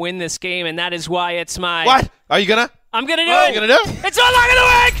 They are going to win this game, and that is why it's my... What? Are you going to? I'm going to do What it. are you going to do? It's all locking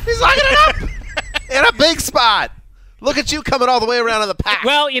away. He's locking it up in a big spot. Look at you coming all the way around on the pack.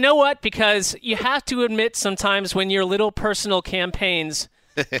 Well, you know what? Because you have to admit sometimes when your little personal campaigns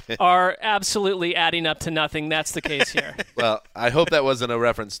are absolutely adding up to nothing, that's the case here. Well, I hope that wasn't a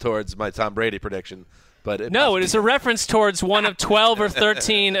reference towards my Tom Brady prediction. But it is a reference towards one of 12 or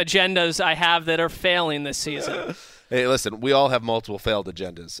 13 agendas I have that are failing this season. Hey, listen, we all have multiple failed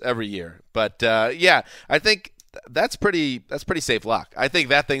agendas every year. But, yeah, I think that's pretty safe lock. I think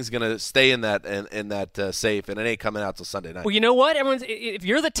that thing's going to stay in that safe, and it ain't coming out till Sunday night. Well, you know what? If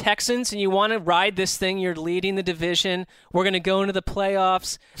you're the Texans and you want to ride this thing, you're leading the division, we're going to go into the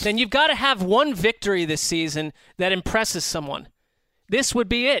playoffs, then you've got to have one victory this season that impresses someone. This would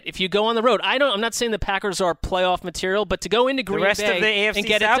be it if you go on the road. I'm not saying the Packers are playoff material, but to go into Green Bay the rest of the AFC and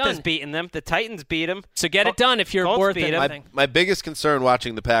get South it done. has beaten them. The Titans beat them. So get it done if you're Colts worth beat anything. My biggest concern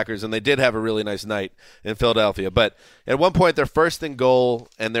watching the Packers, and they did have a really nice night in Philadelphia, but at one point they're first and goal,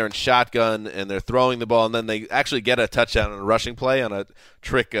 and they're in shotgun, and they're throwing the ball, and then they actually get a touchdown on a rushing play on a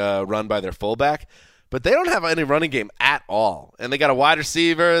trick run by their fullback. But they don't have any running game at all. And they got a wide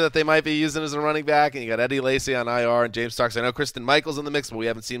receiver that they might be using as a running back, and you got Eddie Lacy on IR and James Starks. I know Kristen Michael's in the mix, but we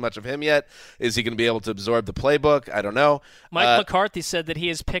haven't seen much of him yet. Is he going to be able to absorb the playbook? I don't know. Mike McCarthy said that he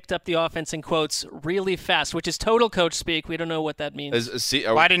has picked up the offense in quotes really fast, which is total coach speak. We don't know what that means.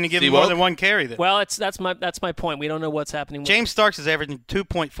 Why didn't you give him more than one carry then? Well, that's my point. We don't know what's happening. James Starks is averaging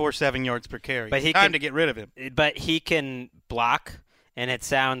 2.47 yards per carry. But time to get rid of him. But he can block. And it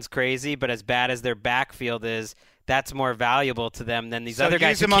sounds crazy, but as bad as their backfield is, that's more valuable to them than these other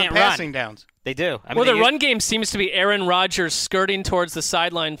guys who can't on passing run. Downs. They do. The run game seems to be Aaron Rodgers skirting towards the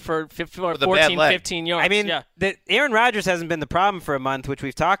sideline for 14, 15 yards. Aaron Rodgers hasn't been the problem for a month, which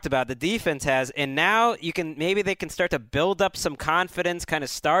we've talked about. The defense has, and now maybe they can start to build up some confidence, kind of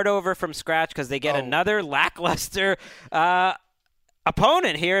start over from scratch because they get another lackluster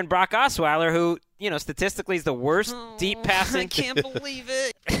opponent here in Brock Osweiler, who statistically is the worst deep passing. I can't believe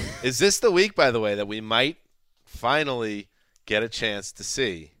it. Is this the week, by the way, that we might finally get a chance to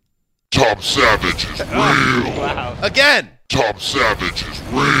see Tom Savage is real. Wow. again? Tom Savage is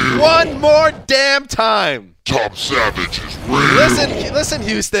real. One more damn time. Tom Savage is real. Listen,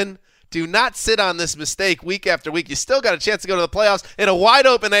 Houston. Do not sit on this mistake week after week. You still got a chance to go to the playoffs in a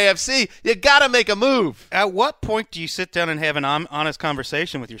wide-open AFC. You got to make a move. At what point do you sit down and have an honest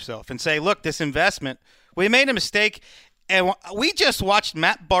conversation with yourself and say, look, this investment, we made a mistake, and we just watched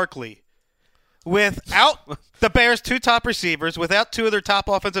Matt Barkley without the Bears' two top receivers, without two of their top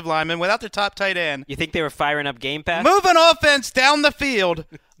offensive linemen, without their top tight end. You think they were firing up Game Pass? Moving offense down the field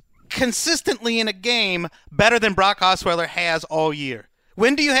consistently in a game better than Brock Osweiler has all year.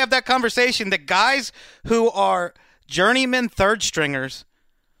 When do you have that conversation that guys who are journeyman third stringers,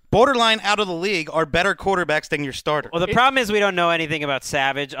 borderline out of the league, are better quarterbacks than your starter? Well, the problem is we don't know anything about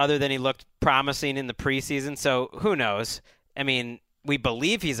Savage other than he looked promising in the preseason, so who knows? I mean, we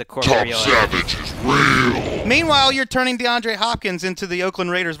believe he's a Tom corporeal enemy. Savage is real. Meanwhile, you're turning DeAndre Hopkins into the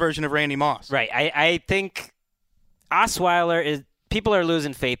Oakland Raiders version of Randy Moss. Right. I think Osweiler is. People are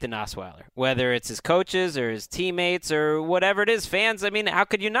losing faith in Osweiler, whether it's his coaches or his teammates or whatever it is. Fans, I mean, how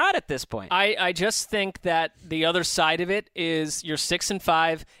could you not at this point? I just think that the other side of it is you're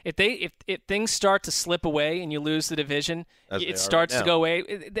 6-5. If things start to slip away and you lose the division, it starts to go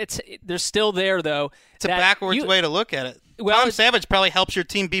away. They're still there though. It's a backwards way to look at it. Well, Tom Savage probably helps your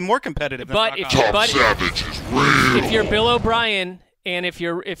team be more competitive. But Tom Savage is real. if you're Bill O'Brien. And if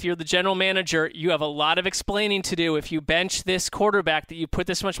you're the general manager, you have a lot of explaining to do. If you bench this quarterback that you put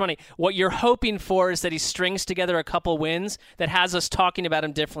this much money, what you're hoping for is that he strings together a couple wins that has us talking about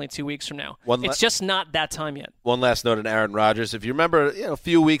him differently 2 weeks from now. It's just not that time yet. One last note on Aaron Rodgers. If you remember, a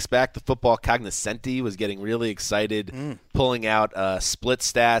few weeks back, the football cognoscenti was getting really excited, pulling out split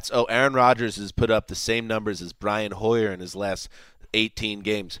stats. Oh, Aaron Rodgers has put up the same numbers as Brian Hoyer in his last 18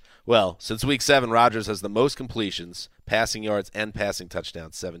 games. Well, since week 7, Rodgers has the most completions, passing yards, and passing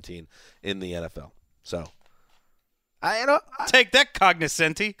touchdowns, 17 in the NFL. So, I take that,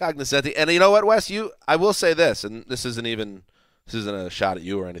 cognoscenti. And you know what, Wes? I will say this, and this isn't a shot at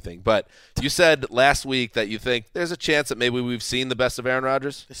you or anything, but you said last week that you think there's a chance that maybe we've seen the best of Aaron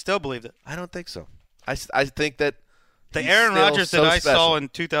Rodgers. I still believed it. I don't think so. I think that the Aaron Rodgers that I saw in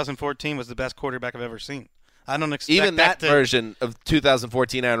 2014 was the best quarterback I've ever seen. I don't expect even that version of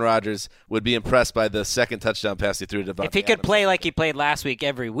 2014 Aaron Rodgers would be impressed by the second touchdown pass he threw to Devontae If he could Adams. play like he played last week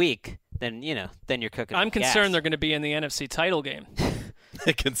every week, then you're cooking. I'm with concerned gas. they're going to be in the NFC title game.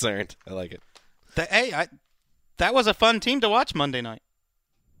 Concerned. I like it. That was a fun team to watch Monday night.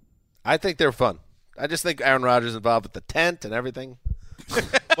 I think they're fun. I just think Aaron Rodgers involved with the tent and everything.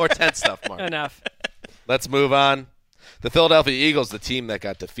 More tent stuff, Mark. Enough. Let's move on. The Philadelphia Eagles, the team that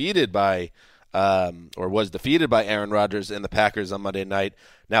got defeated by was defeated by Aaron Rodgers and the Packers on Monday night.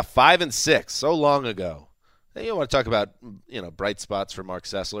 Now 5-6, so long ago. And you want to talk about bright spots for Mark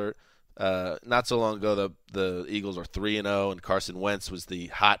Sessler. Not so long ago, the Eagles were 3-0, and Carson Wentz was the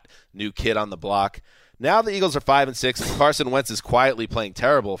hot new kid on the block. Now the Eagles are 5-6, and Carson Wentz is quietly playing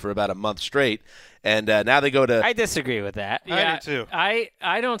terrible for about a month straight. And now they go to. I disagree with that. Yeah, I do too.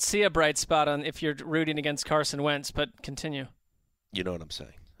 I don't see a bright spot on if you're rooting against Carson Wentz, but continue. You know what I'm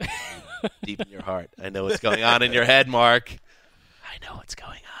saying. Deep in your heart. I know what's going on in your head, Mark. I know what's going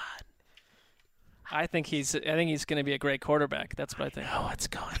on. I think he's going to be a great quarterback. That's what I think. I know what's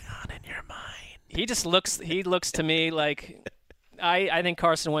going on in your mind. He looks to me like I think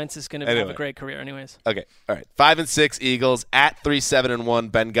Carson Wentz is going to have a great career anyways. Okay. All right. 5-6 Eagles at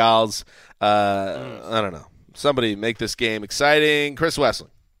 3-7-1 Bengals. I don't know. Somebody make this game exciting. Chris Wessling.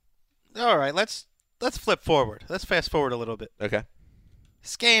 All right, let's flip forward. Let's fast forward a little bit. Okay.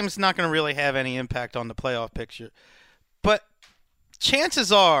 This game's not going to really have any impact on the playoff picture. But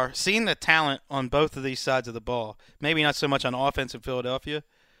chances are, seeing the talent on both of these sides of the ball, maybe not so much on offense in Philadelphia,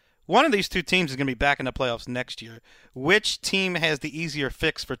 one of these two teams is going to be back in the playoffs next year. Which team has the easier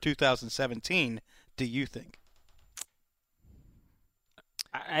fix for 2017, do you think?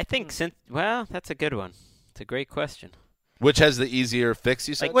 I think that's a good one. It's a great question. Which has the easier fix,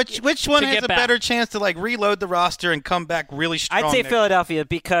 you said? Which one has a better chance to reload the roster and come back really strong? I'd say Philadelphia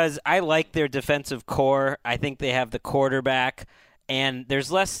because I like their defensive core. I think they have the quarterback, and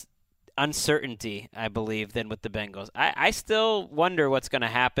there's less uncertainty, I believe, than with the Bengals. I still wonder what's going to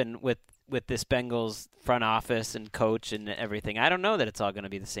happen with this Bengals front office and coach and everything. I don't know that it's all going to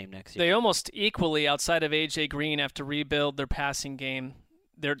be the same next year. They almost equally, outside of A.J. Green, have to rebuild their passing game.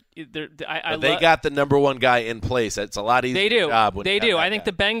 They got the number one guy in place. It's a lot easier. They do. Job when They you have do. that I think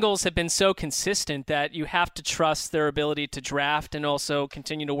guy. the Bengals have been so consistent that you have to trust their ability to draft and also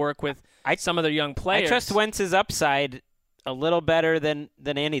continue to work with some of their young players. I trust Wentz's upside a little better than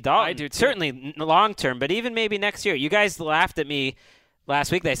Andy Dalton. I do too. Certainly long term, but even maybe next year. You guys laughed at me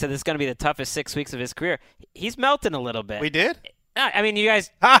last week. They said this is going to be the toughest 6 weeks of his career. He's melting a little bit. We did? I mean, you guys.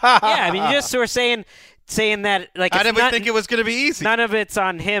 You just were saying that like I didn't think it was going to be easy. None of it's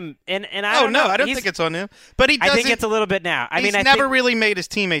on him, and I don't know. I don't think it's on him. But he doesn't. I think it's a little bit now. He's never really made his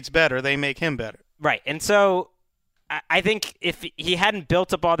teammates better. They make him better. Right, and so I think if he hadn't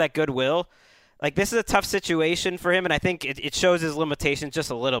built up all that goodwill, this is a tough situation for him, and I think it shows his limitations just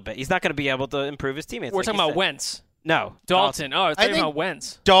a little bit. He's not going to be able to improve his teammates. We're talking about Wentz. No, Dalton. Oh, I was talking about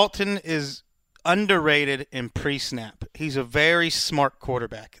Wentz. Dalton is underrated in pre-snap. He's a very smart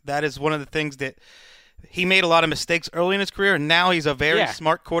quarterback. That is one of the things that he made a lot of mistakes early in his career, and now he's a very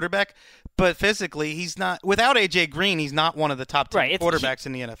smart quarterback. But physically, he's not. Without A.J. Green, he's not one of the top 10 quarterbacks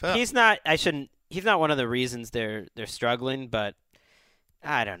in the NFL. He's not. He's not one of the reasons they're struggling, but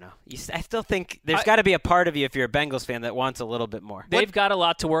I don't know. I still think there's got to be a part of you, if you're a Bengals fan, that wants a little bit more. They've got a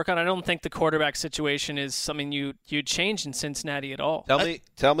lot to work on. I don't think the quarterback situation is something you'd change in Cincinnati at all.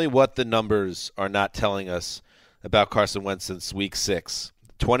 Tell me what the numbers are not telling us about Carson Wentz since Week 6.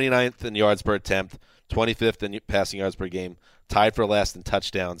 29th in yards per attempt, 25th in passing yards per game, tied for last in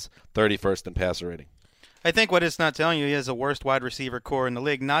touchdowns, 31st in passer rating. I think what it's not telling you, he has the worst wide receiver core in the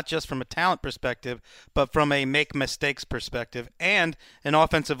league, not just from a talent perspective, but from a make mistakes perspective, and an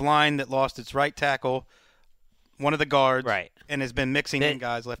offensive line that lost its right tackle, one of the guards, right, and has been mixing in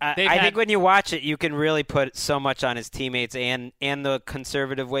guys left. I think when you watch it, you can really put so much on his teammates and the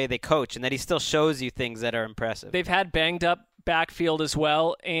conservative way they coach, and that he still shows you things that are impressive. They've had banged up backfield as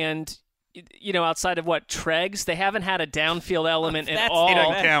well, and outside of Treggs, they haven't had a downfield element at all. He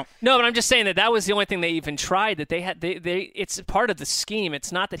doesn't count. No, but I'm just saying that was the only thing they even tried. That they had. It's part of the scheme.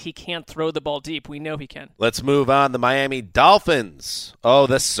 It's not that he can't throw the ball deep. We know he can. Let's move on. The Miami Dolphins. Oh,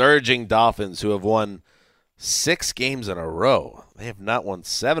 the surging Dolphins, who have won 6 games in a row. They have not won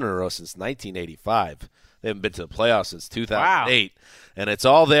 7 in a row since 1985. They haven't been to the playoffs since 2008. Wow. And it's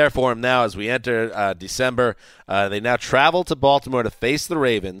all there for them now as we enter December. They now travel to Baltimore to face the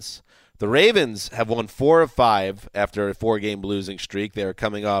Ravens. The Ravens have won 4 of 5 after a 4-game losing streak. They are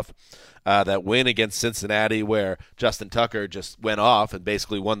coming off that win against Cincinnati where Justin Tucker just went off and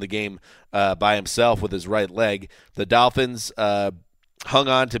basically won the game by himself with his right leg. The Dolphins hung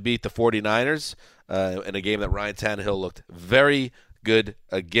on to beat the 49ers in a game that Ryan Tannehill looked very good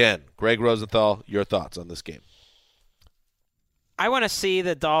again. Greg Rosenthal, your thoughts on this game? I want to see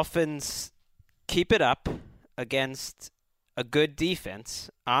the Dolphins keep it up against a good defense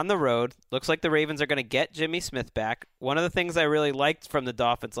on the road. Looks like the Ravens are going to get Jimmy Smith back. One of the things I really liked from the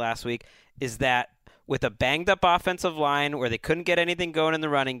Dolphins last week is that with a banged-up offensive line where they couldn't get anything going in the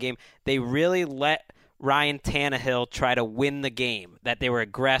running game, they really let Ryan Tannehill try to win the game, that they were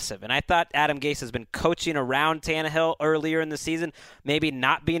aggressive. And I thought Adam Gase has been coaching around Tannehill earlier in the season, maybe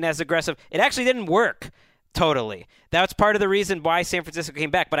not being as aggressive. It actually didn't work totally. That's part of the reason why San Francisco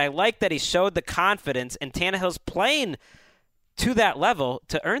came back. But I like that he showed the confidence, and Tannehill's playing to that level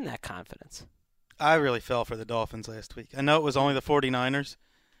to earn that confidence. I really fell for the Dolphins last week. I know it was only the 49ers.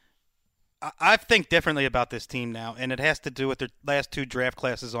 I think differently about this team now, and it has to do with their last 2 draft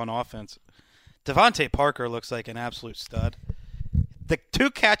classes on offense. Devontae Parker looks like an absolute stud. The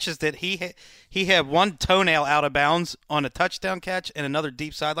 2 catches that he had one toenail out of bounds on a touchdown catch and another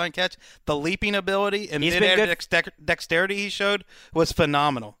deep sideline catch. The leaping ability and mid-air dexterity he showed was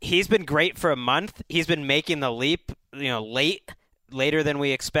phenomenal. He's been great for a month. He's been making the leap, later than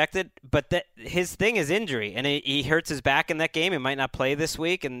we expected. But his thing is injury, and he hurts his back in that game. He might not play this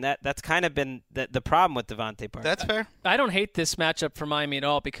week, and that's kind of been the problem with Devontae Parker. That's fair. I don't hate this matchup for Miami at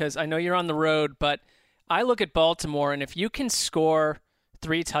all because I know you're on the road, but I look at Baltimore, and if you can score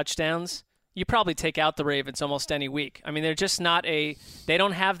 3 touchdowns, you probably take out the Ravens almost any week. I mean, they're just not they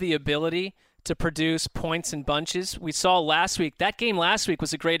don't have the ability to produce points in bunches. We saw last week, that game last week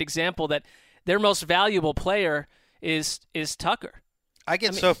was a great example that their most valuable player is Tucker. I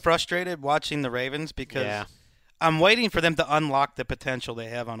get so frustrated watching the Ravens because I'm waiting for them to unlock the potential they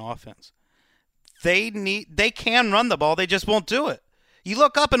have on offense. They can run the ball, they just won't do it. You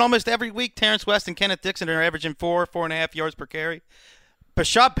look up and almost every week Terrence West and Kenneth Dixon are averaging 4.5 yards per carry.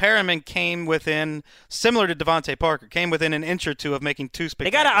 Bashad Perriman came within, similar to Devontae Parker, came within an inch or 2 of making 2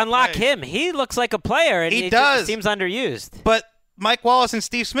 spectacular They got to unlock plays. him. He looks like a player, and he does. Seems underused. But Mike Wallace and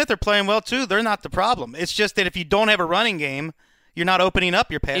Steve Smith are playing well too. They're not the problem. It's just that if you don't have a running game, you're not opening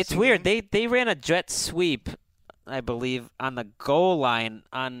up your passing. It's weird. game. They ran a jet sweep, I believe, on the goal line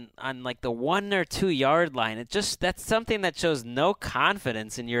on like the 1 or 2 yard line. That's something that shows no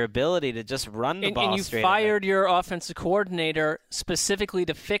confidence in your ability to just run the ball. And you fired your offensive coordinator specifically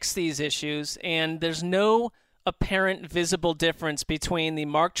to fix these issues, and there's no apparent visible difference between the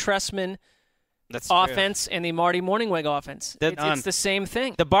Mark Trestman offense and the Marty Morningweg offense. It's the same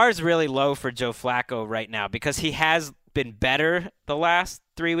thing. The bar's really low for Joe Flacco right now because he has been better the last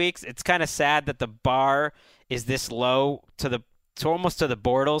 3 weeks. It's kind of sad that the bar is this low to almost to the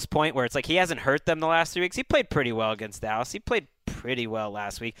Bortles point where it's like he hasn't hurt them the last 3 weeks. He played pretty well against Dallas. He played pretty well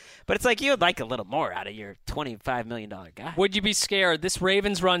last week. But it's like you would like a little more out of your $25 million guy. Would you be scared? This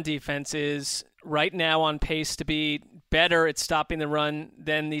Ravens run defense is right now on pace to be better at stopping the run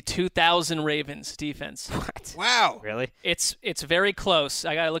than the 2000 Ravens defense. What? Wow. Really? It's very close.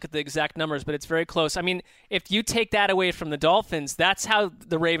 I got to look at the exact numbers, but it's very close. I mean, if you take that away from the Dolphins, that's how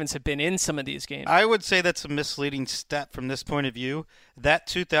the Ravens have been in some of these games. I would say that's a misleading stat from this point of view. that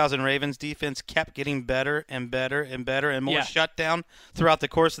 2000 Ravens defense kept getting better and better and better and more shut down throughout the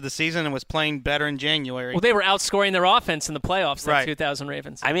course of the season and was playing better in January. Well, they were outscoring their offense in the playoffs, that 2000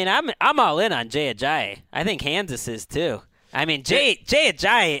 Ravens. I mean, I'm all in on Jay Ajayi. I think Kansas is too. I mean, Jay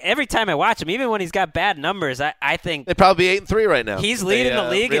Ajayi, every time I watch him, even when he's got bad numbers, I think they'd probably be 8-3 right now. He's leading the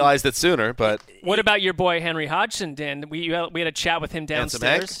league. Realized it sooner, but what about your boy Henry Hodgson, Dan? We had a chat with him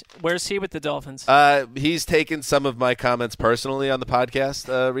downstairs. Where's he with the Dolphins? He's taken some of my comments personally on the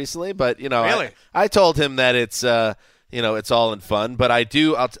podcast recently, but really? I told him that it's it's all in fun. But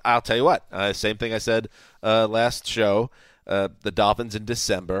I'll tell you what. Same thing I said last show. The Dolphins in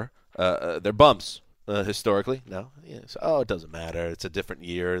December, they're bumps. Historically, no. Yes. It doesn't matter. It's a different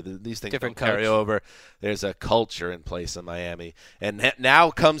year. These things don't carry over. There's a culture in place in Miami. And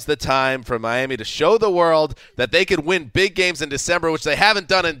now comes the time for Miami to show the world that they can win big games in December, which they haven't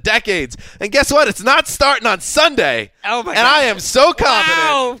done in decades. And guess what? It's not starting on Sunday. Oh, my God. And I am so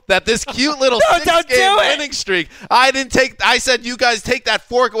confident that this cute little six-game winning streak, I said, you guys take that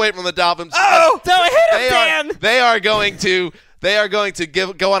fork away from the Dolphins. Don't hit him, Dan. They are going to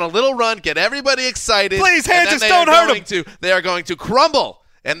go on a little run, get everybody excited. Please, Hansis, don't hurt him. They are going to crumble,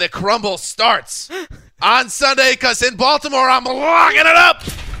 and the crumble starts on Sunday because in Baltimore, I'm locking it up.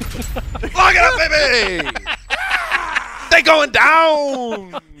 Lock it up, baby. They going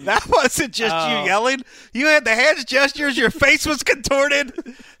down. That wasn't just you yelling. You had the hands gestures. Your face was contorted.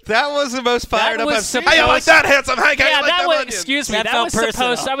 That was the most fired up I've seen. How you like that, handsome Hank? Yeah, that was. Excuse me. That was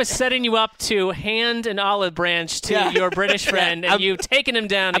supposed. I was setting you up to hand an olive branch to your British friend, and you taking him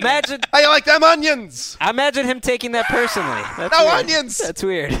down. Imagine how you like them onions. I imagine him taking that personally. That's no weird. Onions. That's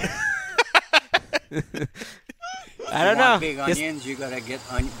weird. I don't know. Big onions, you gotta get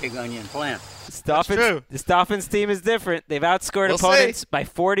big onion plant. This Dolphins team is different. They've outscored opponents by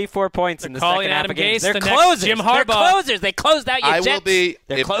 44 points in the second half of games. They're closers. Jim Harbaugh. They're closers. They closed out your Jets.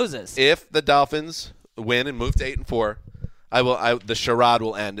 They're closers. If the Dolphins win and move to 8-4, the charade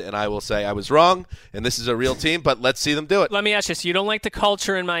will end, and I will say I was wrong, and this is a real team, but let's see them do it. Let me ask you, so you don't like the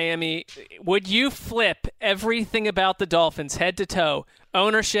culture in Miami. Would you flip everything about the Dolphins head to toe,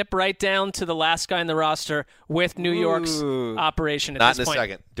 ownership right down to the last guy in the roster with New York's operation at Not this point? Not in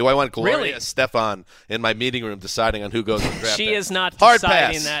a second. Do I want Gloria Really? Estefan in my meeting room deciding on who goes in the draft? She is not Hard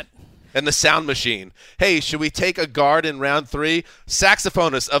deciding pass. that. And the sound machine. Hey, should we take a guard in round 3?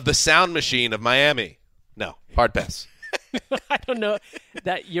 Saxophonist of the sound machine of Miami. No. Hard pass. I don't know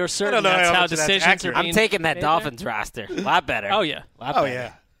that you're certain that's how decisions are being I'm taking that made Dolphins roster. A lot better. Oh, yeah.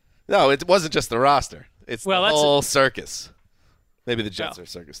 Yeah. No, it wasn't just the roster. It's the whole circus. Maybe the Jets are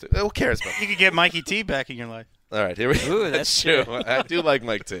circus too. Who cares about that? You could get Mikey T back in your life. All right, here we go. Ooh, that's true. I do like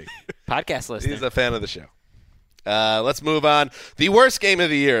Mike T. Podcast listener. He's a fan of the show. Let's move on. The worst game of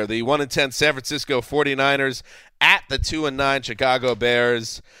the year, the 1-10 San Francisco 49ers at the 2-9 Chicago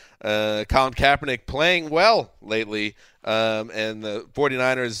Bears. Colin Kaepernick playing well lately, and the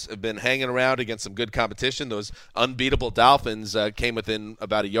 49ers have been hanging around against some good competition. Those unbeatable Dolphins came within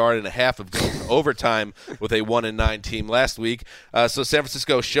about 1.5 yards of going to overtime with a 1-9 team last week. So San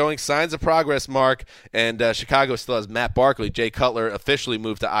Francisco showing signs of progress, Mark, and Chicago still has Matt Barkley. Jay Cutler officially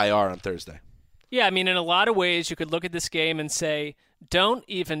moved to IR on Thursday. Yeah, I mean, in a lot of ways, you could look at this game and say, don't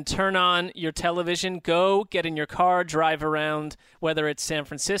even turn on your television. Go get in your car, drive around, whether it's San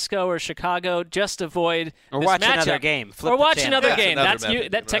Francisco or Chicago. Just avoid or this watch matchup. another game. Or watch another game. Another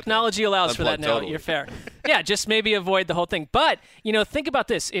That technology allows for that now. Totally. You're fair. Yeah, just maybe avoid the whole thing. But think about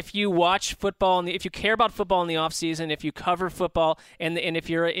this: if you watch football, if you care about football in the off season, if you cover football, and if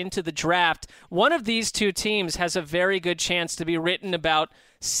you're into the draft, one of these two teams has a very good chance to be written about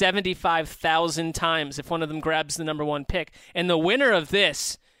 75,000 times if one of them grabs the number 1 pick. And the winner of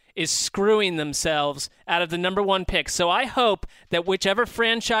this is screwing themselves out of the number 1 pick. So I hope that whichever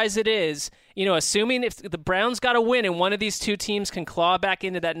franchise it is, assuming if the Browns got to win and one of these two teams can claw back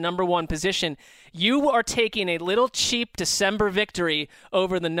into that number 1 position, you are taking a little cheap December victory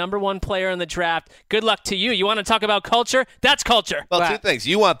over the number 1 player in the draft. Good luck to you. You want to talk about culture? That's culture. Well, two things.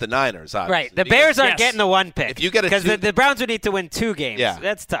 You want the Niners, obviously. Right. The Bears aren't getting the 1 pick. If you get because the Browns would need to win 2 games. Yeah.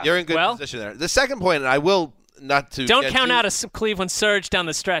 That's tough. You're in good position there. The second point, and I will don't count out a Cleveland surge down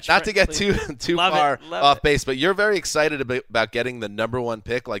the stretch. Not to get too far off base, but you're very excited about getting the number 1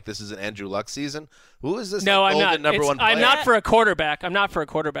 pick like this is an Andrew Luck season. Who is this? No, I'm not. Number 1 player? I'm not for a quarterback.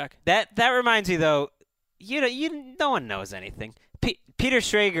 That reminds me though. No one knows anything. Peter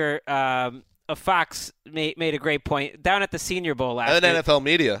Schrager of Fox made a great point down at the Senior Bowl last week. And NFL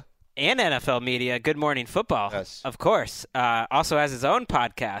media. And NFL media, Good Morning Football, yes. Of course. Also has his own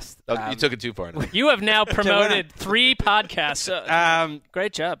podcast. You took it too far. You have now promoted 3 podcasts.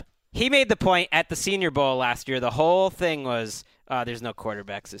 Great job. He made the point at the Senior Bowl last year. The whole thing was, There's no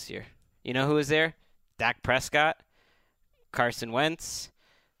quarterbacks this year. You know who was there? Dak Prescott, Carson Wentz,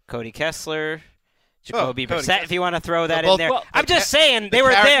 Cody Kessler, Jacoby Brissett, if you want to throw that in there. Well, I'm just saying they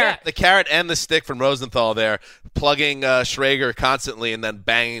were there. The carrot and the stick from Rosenthal there, plugging Schrager constantly and then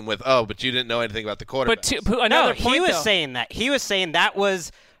banging with, but you didn't know anything about the quarterback. He was saying that. He was saying that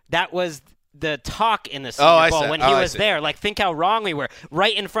was the talk in the Senior Bowl when he was there. Like, think how wrong we were.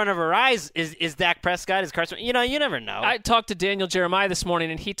 Right in front of our eyes is Dak Prescott, is Carson. You never know. I talked to Daniel Jeremiah this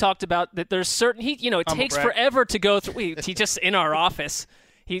morning, and he talked about that there's certain it takes forever to go through. He just in our office.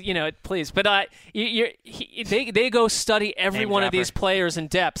 Please, but they go study every one of these players in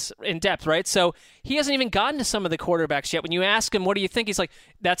depth, right? So he hasn't even gotten to some of the quarterbacks yet. When you ask him, what do you think? He's like,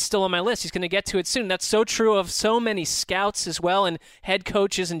 that's still on my list. He's going to get to it soon. That's so true of so many scouts as well and head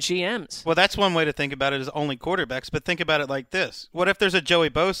coaches and GMs. Well, that's one way to think about it, is only quarterbacks, but think about it like this. What if there's a Joey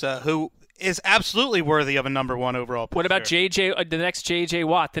Bosa who is absolutely worthy of a number 1 overall pick? What about the next J.J.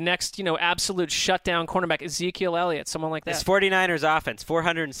 Watt, the next absolute shutdown cornerback, Ezekiel Elliott, someone like that? This 49ers offense,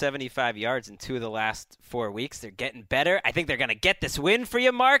 475 yards in 2 of the last 4 weeks. They're getting better. I think they're going to get this win for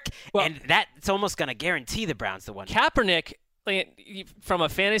you, Mark, and that's almost going to guarantee the Browns the one. Kaepernick, from a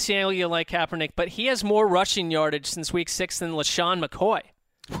fantasy angle, you like Kaepernick, but he has more rushing yardage since week 6 than LaShawn McCoy.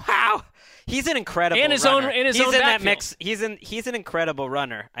 Wow. He's an incredible runner. He's in that mix. He's an incredible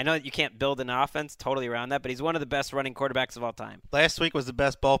runner. I know that you can't build an offense totally around that, but he's one of the best running quarterbacks of all time. Last week was the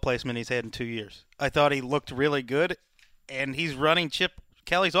best ball placement he's had in 2 years. I thought he looked really good, and he's running Chip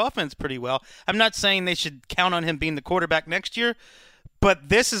Kelly's offense pretty well. I'm not saying they should count on him being the quarterback next year, but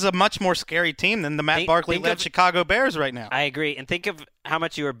this is a much more scary team than the Matt Barkley-led Chicago Bears right now. I agree. And think of how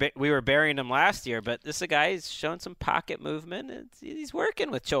much we were burying him last year, but this is a guy who's showing some pocket movement. He's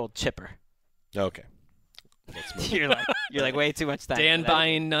working with old Chipper. Okay. You're like way too much time. Dan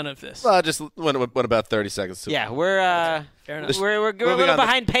buying none of this. Well, just went about 30 seconds. Yeah, we're a little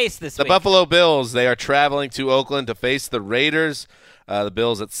behind pace this week. The Buffalo Bills, they are traveling to Oakland to face the Raiders. The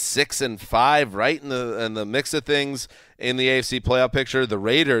Bills at 6-5, right in the mix of things in the AFC playoff picture. The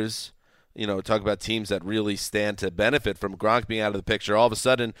Raiders, talk about teams that really stand to benefit from Gronk being out of the picture. All of a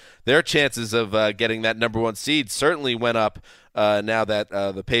sudden, their chances of getting that number 1 seed certainly went up now that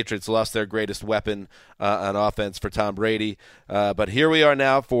the Patriots lost their greatest weapon on offense for Tom Brady. But here we are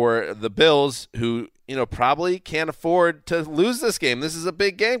now for the Bills, who probably can't afford to lose this game. This is a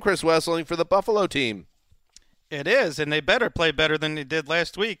big game, Chris Wesseling, for the Buffalo team. It is, and they better play better than they did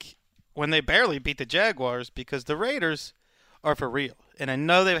last week when they barely beat the Jaguars, because the Raiders are for real. And I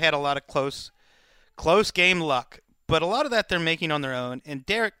know they've had a lot of close game luck, but a lot of that they're making on their own. And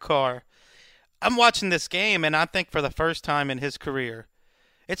Derek Carr, I'm watching this game, and I think for the first time in his career,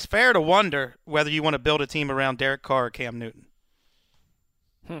 it's fair to wonder whether you want to build a team around Derek Carr or Cam Newton.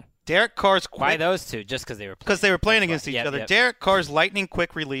 Derek Carr's quick. Why those two? Just because they were playing against each other. Yep. Derek Carr's lightning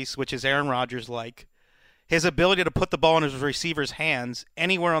quick release, which is Aaron Rodgers like. His ability to put the ball in his receiver's hands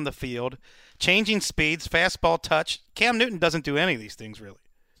anywhere on the field, changing speeds, fastball touch. Cam Newton doesn't do any of these things, really.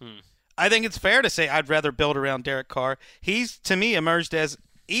 I think it's fair to say I'd rather build around Derek Carr. He's, to me, emerged as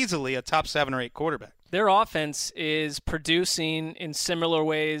easily a top 7 or 8 quarterback. Their offense is producing in similar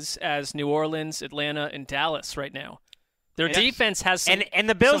ways as New Orleans, Atlanta, and Dallas right now. Their defense has some, and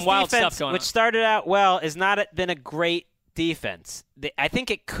the Bills' some wild defense, stuff going which on. Started out well, has not been a great defense. I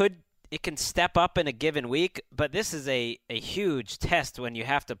think it can step up in a given week, but this is a huge test when you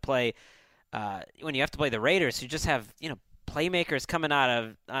have to play the Raiders, who just have playmakers coming out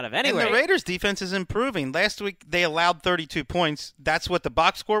of anywhere. And the Raiders' defense is improving. Last week they allowed 32 points. That's what the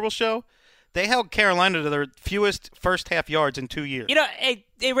box score will show. They held Carolina to their fewest first half yards in 2 years.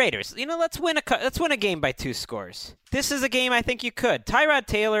 Hey Raiders, let's win a game by 2 scores. This is a game I think you could. Tyrod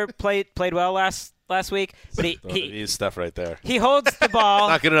Taylor played well last week, but he's stuff right there. He holds the ball.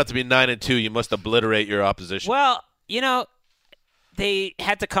 Not good enough to be 9-2. You must obliterate your opposition. Well, they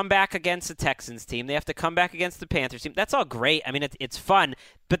had to come back against the Texans team. They have to come back against the Panthers team. That's all great. I mean, it's fun,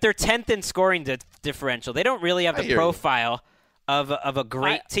 but they're 10th in scoring differential. They don't really have the profile of a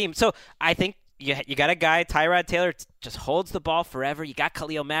great team. So I think you got a guy, Tyrod Taylor, just holds the ball forever. You got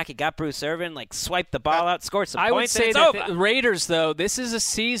Khalil Mack. You got Bruce Irvin. Swipe the ball out, score some points. I would say that the Raiders, though, this is a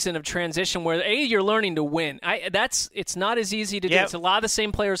season of transition where, you're learning to win. It's not as easy to do. It's a lot of the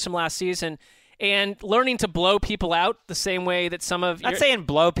same players from last season. And learning to blow people out the same way that some of not saying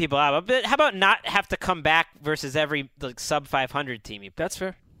blow people out, but how about not have to come back versus every sub 500 team? That's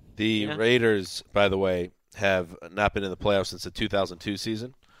fair. The Raiders, by the way, have not been in the playoffs since the 2002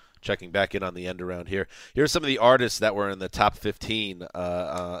 season. Checking back in on the end around here. Here's some of the artists that were in the top 15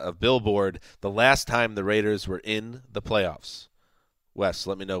 of Billboard the last time the Raiders were in the playoffs. Wes,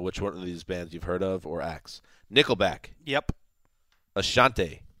 let me know which one of these bands you've heard of or acts. Nickelback. Yep.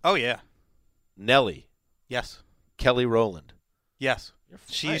 Ashante, Oh, yeah. Nelly, Yes. Kelly Rowland. Yes.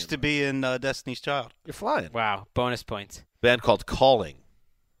 She used to be in Destiny's Child. You're flying. Wow, bonus points. Band called Calling.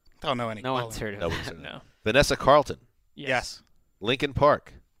 Don't know any. No one's heard of No that. one's heard of it. No. Vanessa Carlton, Yes. Lincoln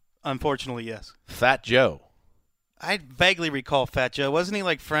Park, Unfortunately, yes. Fat Joe, I vaguely recall Fat Joe. Wasn't he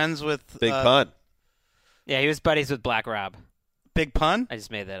like friends with Big Pun, Yeah, he was buddies with Black Rob. Big Pun? I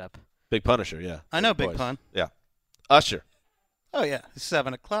just made that up. Big Punisher, yeah. I know Big Big boys. Pun. Yeah. Usher, Oh, yeah. It's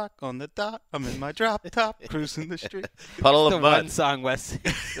 7 o'clock on the dot. I'm in my drop top, cruising the street. Puddle The of Mud, one song Wes.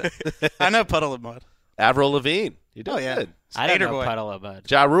 I know Puddle of Mud. Avril Lavigne. You did Oh, yeah. good. I don't Skater know Boy. Puddle of Mud.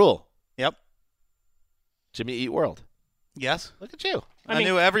 Ja Rule, Yep. Jimmy Eat World. Yes. Look at you. I mean-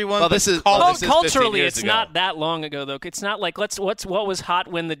 knew everyone. Well, but this is- called well, it- this is 15 Culturally, years it's ago. not that long ago, though. It's not like what was hot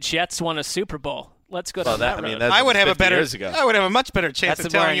when the Jets won a Super Bowl. Let's go down that road. That's I would have a 50 better. years ago. I would have a much better chance That's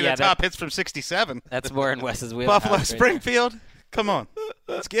of the telling more- you yeah, the top hits from '67. That's more in Wes's wheelhouse. Buffalo right there. Springfield. Come on,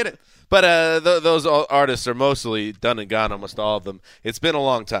 let's get it. But those artists are mostly done and gone, almost all of them. It's been a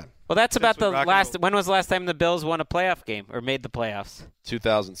long time. Well, that's about what the rock and last. roll- When was the last time the Bills won a playoff game or made the playoffs?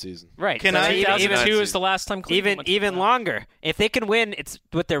 2000 season. Right. Can so I- even 2002 is the last time Cleveland went to even the playoffs. longer? If they can win, it's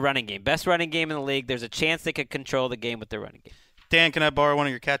with their running game. Best running game in the league. There's a chance they could control the game with their running game. Dan, can I borrow one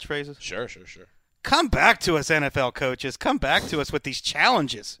of your catchphrases? Sure. Come back to us, NFL coaches. Come back to us with these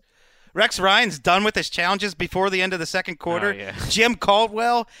challenges. Rex Ryan's done with his challenges before the end of the second quarter. Oh, yeah. Jim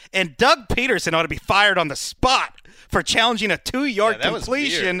Caldwell and Doug Peterson ought to be fired on the spot for challenging a 2-yard Yeah, that was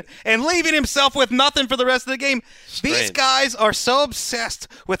completion weird. and leaving himself with nothing for the rest of the game. These Strange. guys are so obsessed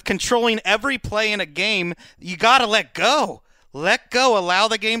with controlling every play in a game, you got to let go. Let go. Allow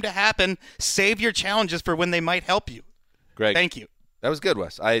the game to happen. Save your challenges for when they might help you. Greg. Thank you. That was good,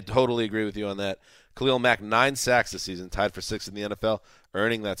 Wes. I totally agree with you on that. Khalil Mack, 9 sacks this season, tied for 6th in the NFL,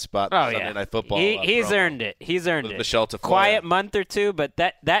 earning that spot Oh Sunday yeah, Night Football. He's promo earned it. He's earned with it. Michelle Tafoya. Quiet month or two, but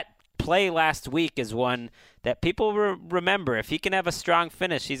that play last week is one that people remember. If he can have a strong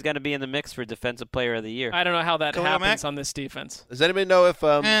finish, he's going to be in the mix for Defensive Player of the Year. I don't know how that Khalil happens Mack? on this defense. Does anybody know if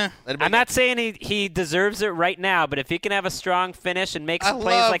anybody I'm not saying he deserves it right now, but if he can have a strong finish and make some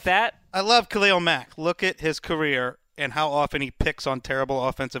plays like that, I love Khalil Mack. Look at his career and how often he picks on terrible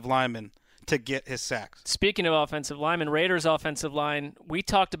offensive linemen to get his sacks. Speaking of offensive linemen, Raiders offensive line, we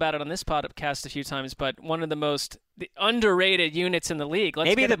talked about it on this podcast a few times, but one of the underrated units in the league. Let's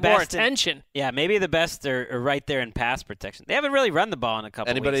maybe get the more best attention. maybe the best are right there in pass protection. They haven't really run the ball in a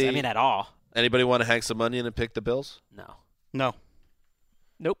couple weeks. I mean, at all. Anybody want to hang some money in and pick the Bills? No. No.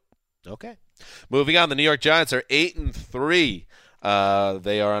 Nope. Okay. Moving on, the New York Giants are 8-3.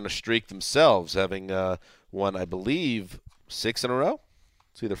 They are on a streak themselves, having won, I believe, 6 in a row.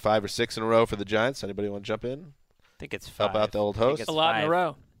 It's either 5 or 6 in a row for the Giants. Anybody want to jump in? I think it's 5. Help out the old I think host? it's A lot in a 5.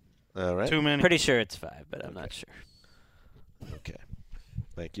 row. All right. Too many. Pretty sure it's 5, but I'm not sure. Okay.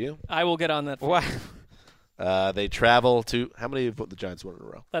 Thank you. I will get on that. What? They travel to – how many have the Giants won in a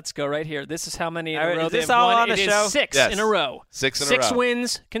row? Let's go right here. This is how many in All a right, row is this they've all won. on the It is show? 6 Yes. in a row. 6 in a 6 row.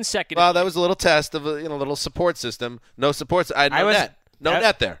 wins consecutively. Well, that was a little test of a little support system. No supports. No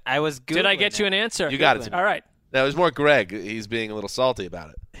net there. I was Googling Did I get you it. an answer? You got it. All right. No, it was more Greg. He's being a little salty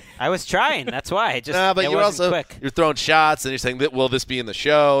about it. I was trying. That's why. It just But it you're wasn't also quick. you're throwing shots and you're saying, will this be in the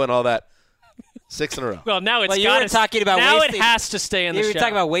show and all that. 6 in a row. Well, now it's Well, you got were talking about now wasting- it has to stay in the You were show.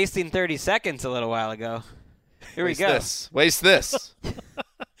 talking about wasting 30 seconds a little while ago. Here we go. Waste this.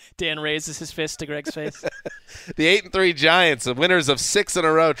 Dan raises his fist to Greg's face. The 8-3 Giants, the winners of 6 in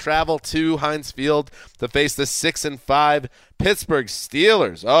a row, travel to Heinz Field to face the 6-5 Pittsburgh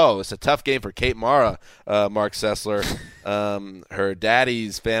Steelers. Oh, it's a tough game for Kate Mara, Mark Sessler. Her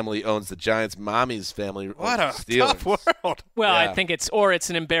daddy's family owns the Giants. Mommy's family owns What a the Steelers. tough world. Well, Yeah. I think it's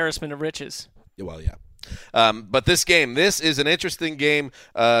an embarrassment of riches. Well, yeah. But this is an interesting game,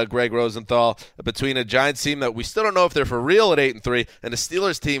 Greg Rosenthal, between a Giants team that we still don't know if they're for real at 8-3 and a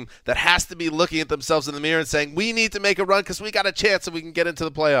Steelers team that has to be looking at themselves in the mirror and saying, we need to make a run because we got a chance and we can get into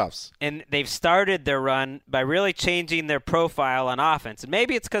the playoffs. And they've started their run by really changing their profile on offense. And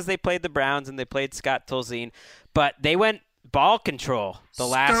maybe it's because they played the Browns and they played Scott Tolzien, but they went ball control the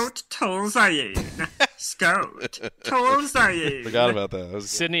last. Scout Tolzien. Forgot about that. That was good.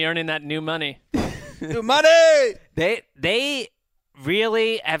 Sydney earning that new money. Money! They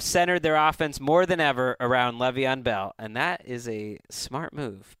really have centered their offense more than ever around Le'Veon Bell, and that is a smart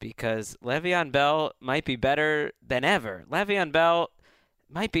move because Le'Veon Bell might be better than ever. Le'Veon Bell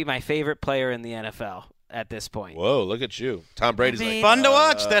might be my favorite player in the NFL at this point. Whoa, look at you. Tom Brady's like, Fun to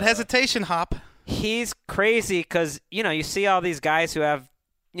watch, that hesitation hop. He's crazy because, you see all these guys who have,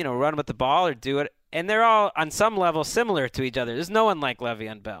 run with the ball or do it, and they're all on some level similar to each other. There's no one like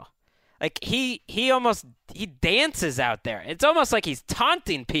Le'Veon Bell. Like he dances out there. It's almost like he's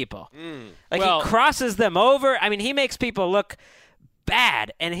taunting people. Like he crosses them over. I mean, he makes people look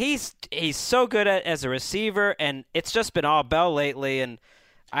bad, and he's so good as a receiver, and it's just been all Bell lately. And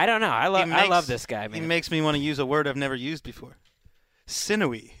I don't know. I love this guy, man. He makes me want to use a word I've never used before.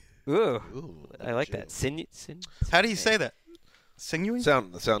 Sinewy. Ooh, I like that. How do you say that? Sinewy?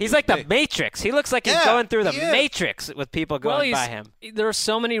 Sound he's like the Matrix. He looks like he's going through the Matrix with people going by him. There are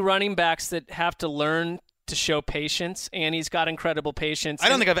so many running backs that have to learn to show patience, and he's got incredible patience. I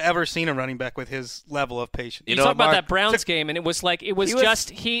don't think I've ever seen a running back with his level of patience. You talk about that Browns game, and it was like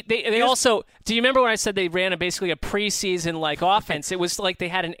they also. Do you remember when I said they ran basically a preseason like offense? It was like they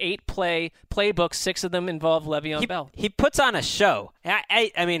had an 8-play playbook. 6 of them involved Le'Veon Bell. He puts on a show.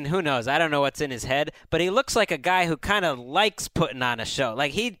 I mean, who knows? I don't know what's in his head, but he looks like a guy who kind of likes putting on a show.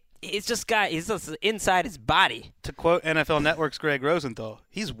 Like he's just inside his body. To quote NFL Network's Greg Rosenthal,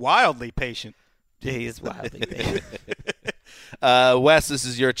 he's wildly patient. He is wildly patient. Wes, this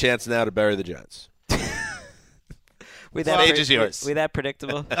is your chance now to bury the Giants. Stage is yours. We that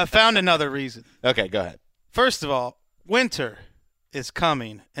predictable? I found another reason. Okay, go ahead. First of all, winter is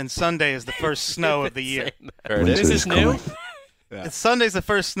coming, and Sunday is the first snow of the year. This is new? Yeah. Sunday's the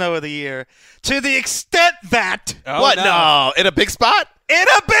first snow of the year. To the extent that... No. In a big spot? In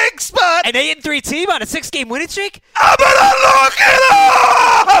a big spot! An 8-3 team on a 6-game winning streak? I'm gonna look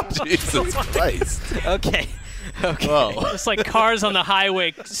it up! Jesus Christ. Okay. Whoa. It's like cars on the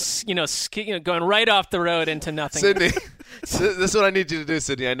highway, going right off the road into nothing. Sydney, this is what I need you to do,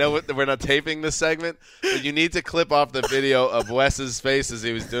 Sydney. I know we're not taping this segment, but you need to clip off the video of Wes's face as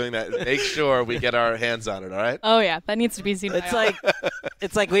he was doing that. Make sure we get our hands on it, all right? Oh, yeah. That needs to be seen.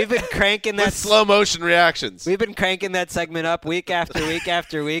 It's like we've been cranking that. With slow motion reactions. We've been cranking that segment up week after week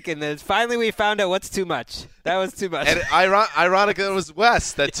after week, and then finally we found out what's too much. That was too much. And ironically, it was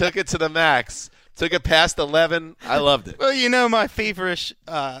Wes that took it to the max. Took it past 11. I loved it. Well, you know my feverish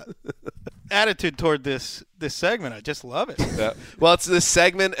attitude toward this segment. I just love it. Yeah. Well, it's this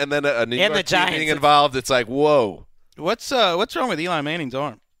segment and then a New And York the team Giants. being involved. It's like, whoa. What's wrong with Eli Manning's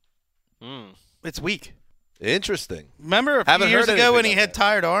arm? It's weak. Interesting. Remember a few Haven't years heard ago when anything he about had that.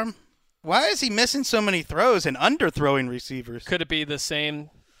 tired arm? Why is he missing so many throws and underthrowing receivers? Could it be the same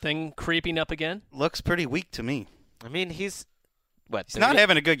thing creeping up again? Looks pretty weak to me. I mean, he's not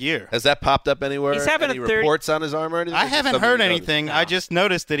having a good year. Has that popped up anywhere? He's having Any a 30 reports on his arm or anything? I haven't heard anything. No. I just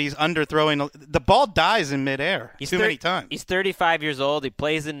noticed that he's underthrowing. The ball dies in midair many times. He's 35 years old. He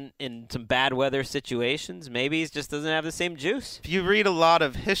plays in some bad weather situations. Maybe he just doesn't have the same juice. If you read a lot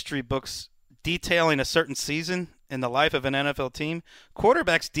of history books detailing a certain season in the life of an NFL team,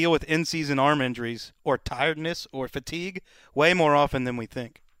 quarterbacks deal with in-season arm injuries or tiredness or fatigue way more often than we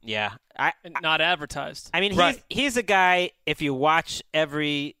think. Yeah. Not advertised. I mean, Right. he's a guy, if you watch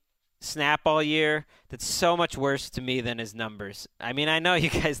every snap all year, that's so much worse to me than his numbers. I mean, I know you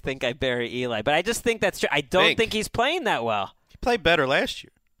guys think I bury Eli, but I just think that's true. I don't think he's playing that well. He played better last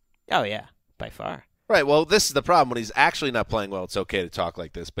year. Oh, yeah, by far. Right. Well, this is the problem. When he's actually not playing well, it's okay to talk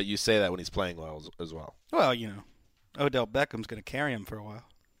like this, but you say that when he's playing well as well. Well, you know, Odell Beckham's going to carry him for a while.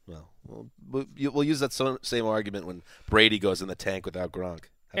 Well, we'll use that same argument when Brady goes in the tank without Gronk.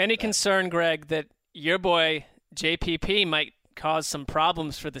 Any concern, Greg, that your boy JPP might cause some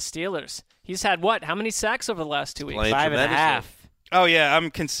problems for the Steelers? He's had what? How many sacks over the last 2 weeks? Playing 5.5. Oh, yeah, I'm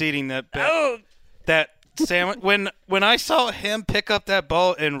conceding that. That sandwich. When I saw him pick up that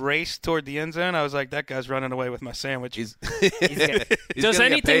ball and race toward the end zone, I was like, that guy's running away with my sandwich. Does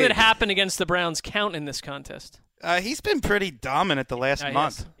anything that happened against the Browns count in this contest? He's been pretty dominant the last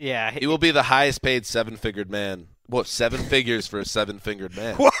month. Yeah. He will be the highest paid seven-figured man. Well, 7 figures for a seven-fingered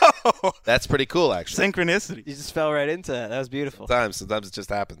man. Whoa! That's pretty cool, actually. Synchronicity. You just fell right into that. That was beautiful. Sometimes it just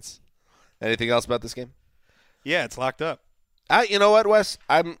happens. Anything else about this game? Yeah, it's locked up. You know what, Wes?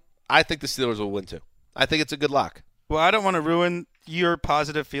 I think the Steelers will win, too. I think it's a good lock. Well, I don't want to ruin your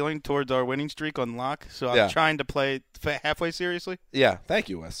positive feeling towards our winning streak on lock, so I'm trying to play halfway seriously. Yeah, thank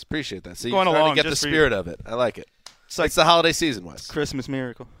you, Wes. Appreciate that. So you're Going trying along to get the just for spirit of it. I like it. It's the holiday season, Wes. Christmas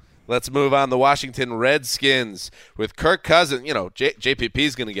miracle. Let's move on. The Washington Redskins with Kirk Cousins. You know, JPP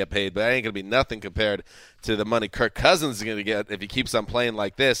is going to get paid, but that ain't going to be nothing compared to the money Kirk Cousins is going to get if he keeps on playing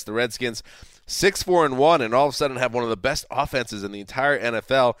like this. The Redskins 6-4-1, and all of a sudden have one of the best offenses in the entire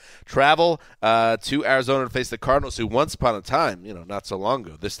NFL. Travel to Arizona to face the Cardinals, who once upon a time, not so long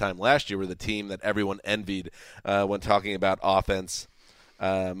ago, this time last year, were the team that everyone envied when talking about offense.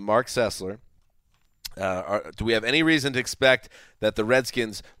 Mark Sessler. Do we have any reason to expect that the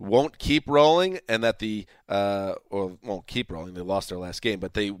Redskins won't keep rolling and that or won't keep rolling? They lost their last game,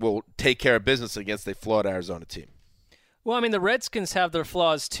 but they will take care of business against a flawed Arizona team. Well, I mean, the Redskins have their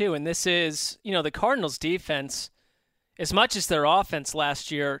flaws too, and this is, the Cardinals' defense, as much as their offense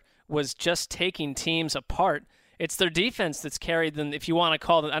last year was just taking teams apart, it's their defense that's carried them, if you want to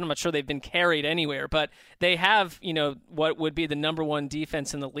call them. I'm not sure they've been carried anywhere, but they have, what would be the number one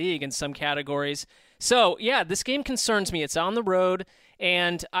defense in the league in some categories. So, yeah, this game concerns me. It's on the road,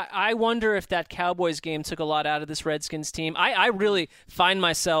 and I wonder if that Cowboys game took a lot out of this Redskins team. I really find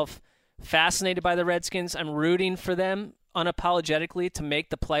myself fascinated by the Redskins. I'm rooting for them unapologetically to make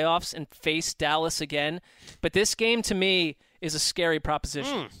the playoffs and face Dallas again. But this game, to me, is a scary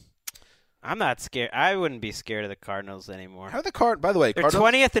proposition. I'm not scared. I wouldn't be scared of the Cardinals anymore. How are the by the way, They're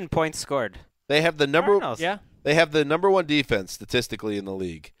Cardinals, 20th in points scored. They have the number. Cardinals. Yeah. They have the number one defense statistically in the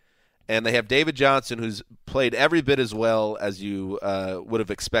league. And they have David Johnson, who's played every bit as well as you would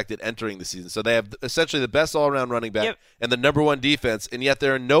have expected entering the season. So they have essentially the best all-around running back and the number one defense, and yet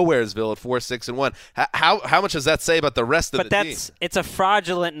they're in Nowheresville at 4-6-1. How much does that say about the rest of the team? But it's a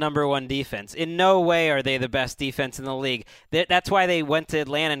fraudulent number one defense. In no way are they the best defense in the league. That's why they went to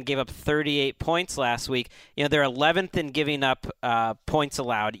Atlanta and gave up 38 points last week. They're 11th in giving up points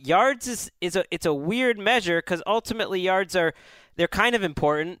allowed. Yards it's a weird measure because ultimately yards they're kind of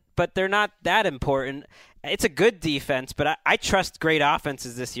important, but they're not that important. It's a good defense, but I trust great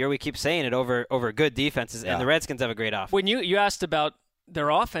offenses this year. We keep saying it over good defenses, and the Redskins have a great offense. When you asked about their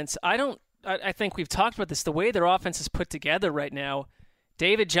offense, I think we've talked about this. The way their offense is put together right now,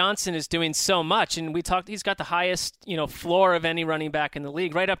 David Johnson is doing so much, and he's got the highest floor of any running back in the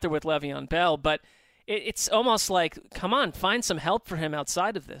league, right up there with Le'Veon Bell, but it's almost like, come on, find some help for him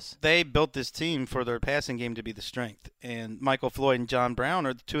outside of this. They built this team for their passing game to be the strength, and Michael Floyd and John Brown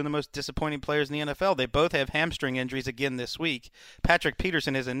are two of the most disappointing players in the NFL. They both have hamstring injuries again this week. Patrick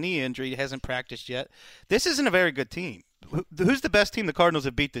Peterson has a knee injury, hasn't practiced yet. This isn't a very good team. Who's the best team the Cardinals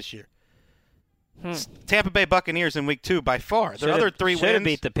have beat this year? Tampa Bay Buccaneers in week 2 by far. Their other three wins. Should have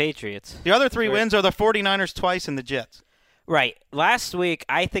beat the Patriots. The other three wins are the 49ers twice and the Jets. Right. Last week,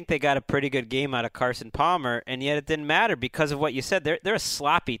 I think they got a pretty good game out of Carson Palmer, and yet it didn't matter because of what you said. They're a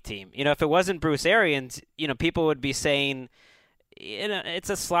sloppy team. If it wasn't Bruce Arians, people would be saying, it's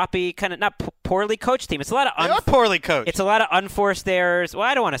a sloppy, kind of not poorly coached team. It's a lot of they are poorly coached. It's a lot of unforced errors. Well,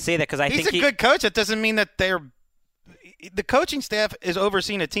 I don't want to say that because I think he's a good coach. That doesn't mean that they're. The coaching staff is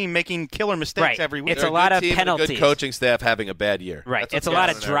overseeing a team making killer mistakes every week. It's a lot of penalties. And a good coaching staff having a bad year. Right. It's a lot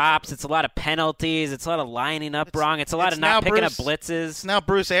of drops. It's a lot of penalties. It's a lot of lining up wrong. It's a lot of not picking up blitzes. It's now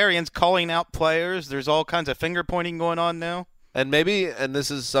Bruce Arians calling out players. There's all kinds of finger pointing going on now. And this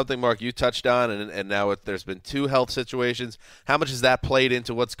is something, Mark, you touched on, and now there's been 2 health situations. How much has that played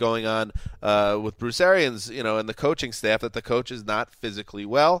into what's going on with Bruce Arians, and the coaching staff, that the coach is not physically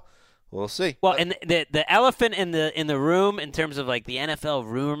well? We'll see. Well, and the elephant in the room in terms of like the NFL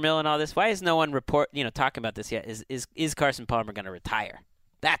rumor mill and all this, why is no one talking about this yet? Is Carson Palmer going to retire?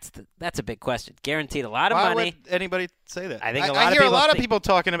 That's a big question. Guaranteed a lot of money. Why would anybody say that? I think I hear a lot of people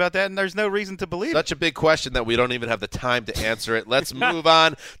talking about that, and there's no reason to believe it. Such a big question that we don't even have the time to answer it. Let's move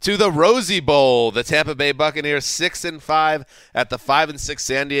on to the Rosie Bowl. The Tampa Bay Buccaneers 6-5 at the 5-6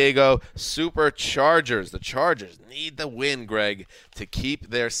 San Diego Superchargers. The Chargers need the win, Greg, to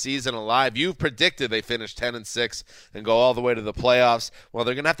keep their season alive. You've predicted they finish 10-6 and go all the way to the playoffs. Well,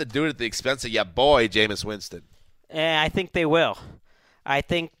 they're going to have to do it at the expense of your boy, Jameis Winston. I think they will. I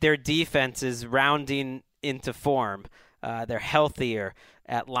think their defense is rounding into form. They're healthier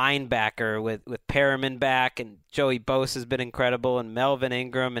at linebacker with Perriman back, and Joey Bosa has been incredible, and Melvin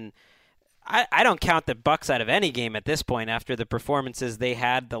Ingram. And I don't count the Bucs out of any game at this point after the performances they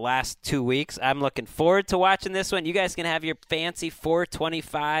had the last 2 weeks. I'm looking forward to watching this one. You guys can have your fancy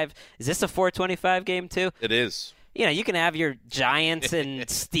 425. Is this a 425 game too? It is. You can have your Giants and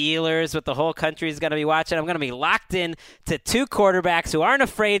Steelers, but the whole country is going to be watching. I'm going to be locked in to 2 quarterbacks who aren't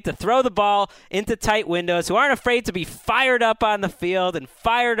afraid to throw the ball into tight windows, who aren't afraid to be fired up on the field and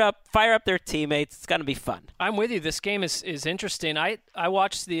fire up their teammates. It's going to be fun. I'm with you. This game is interesting. I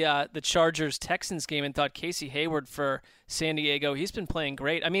watched the Chargers-Texans game and thought Casey Hayward for San Diego, he's been playing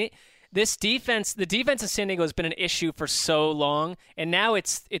great. I mean, the defense of San Diego has been an issue for so long, and now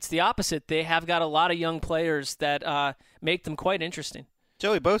it's the opposite. They have got a lot of young players that make them quite interesting.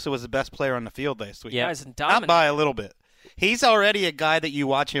 Joey Bosa was the best player on the field last week. Yeah, he's dominant. Not by a little bit. He's already a guy that you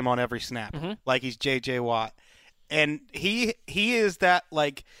watch him on every snap, like he's J.J. Watt. And he is that,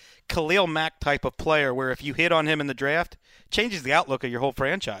 like, Khalil Mack type of player where if you hit on him in the draft, changes the outlook of your whole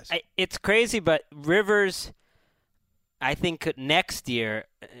franchise. It's crazy, but Rivers, I think next year,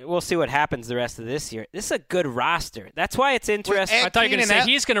 we'll see what happens the rest of this year. This is a good roster. That's why it's interesting. I thought you were going to say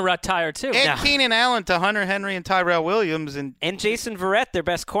he's going to retire too. Keenan Allen to Hunter Henry and Tyrell Williams. And Jason Verrett, their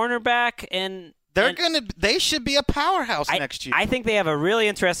best cornerback, and They should be a powerhouse next year. I think they have a really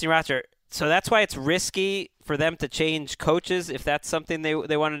interesting roster. So that's why it's risky for them to change coaches if that's something they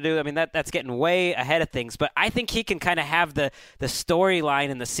want to do. I mean, that's getting way ahead of things. But I think he can kind of have the storyline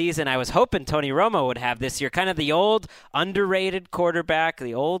in the season I was hoping Tony Romo would have this year. Kind of the old underrated quarterback,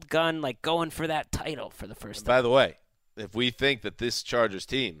 the old gun, like going for that title for the first time. By the way, if we think that this Chargers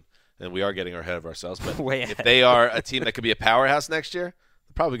team, and we are getting ahead of ourselves, but Way if they are a team that could be a powerhouse next year,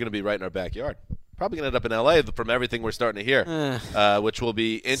 they're probably going to be right in our backyard. Probably going to end up in L.A. from everything we're starting to hear, which will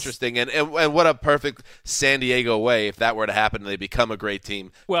be interesting. And what a perfect San Diego way if that were to happen and they become a great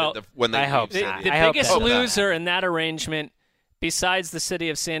team. Well, when they I hope the not. biggest loser in that arrangement, besides the city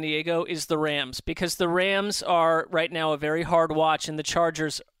of San Diego, is the Rams, because the Rams are right now a very hard watch, and the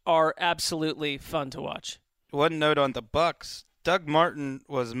Chargers are absolutely fun to watch. One note on the Bucs. Doug Martin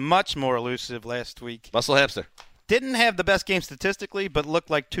was much more elusive last week. Muscle hamster. Didn't have the best game statistically, but looked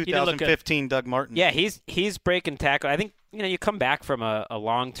like 2015 Doug Martin. Yeah, he's breaking tackle. I think you come back from a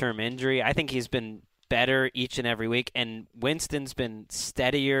long-term injury. I think he's been better each and every week, and Winston's been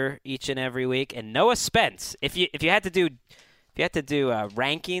steadier each and every week. And Noah Spence, if you had to do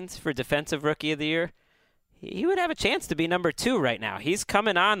rankings for Defensive Rookie of the Year, he would have a chance to be number 2 right now. He's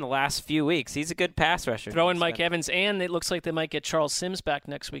coming on the last few weeks. He's a good pass rusher. Throw in Mike Evans, and it looks like they might get Charles Sims back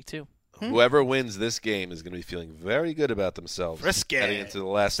next week too. Whoever wins this game is going to be feeling very good about themselves. Frisky. Heading into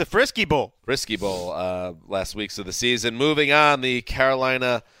the Frisky Bowl. Frisky Bowl, last weeks of the season. Moving on, the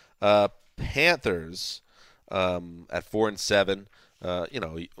Carolina Panthers at 4-7.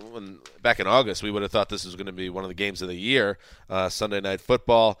 Back in August, we would have thought this was going to be one of the games of the year, Sunday Night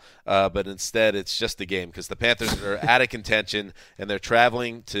Football, but instead it's just a game because the Panthers are out of contention and they're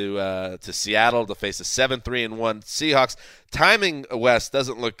traveling to Seattle to face a 7-3-1 Seahawks. Timing, Wes,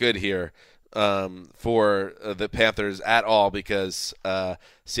 doesn't look good here for the Panthers at all because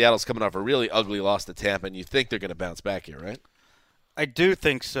Seattle's coming off a really ugly loss to Tampa, and you think they're going to bounce back here, right? I do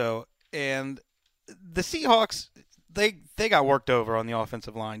think so, and the Seahawks. They got worked over on the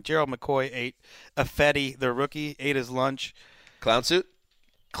offensive line. Gerald McCoy ate Affetti, their rookie, ate his lunch. Clown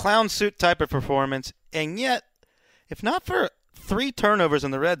suit type of performance. And yet, if not for 3 turnovers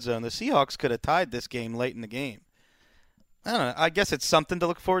in the red zone, the Seahawks could have tied this game late in the game. I don't know. I guess it's something to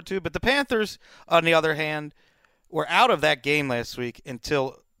look forward to. But the Panthers, on the other hand, were out of that game last week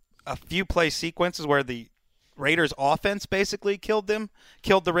until a few play sequences where the Raiders offense basically killed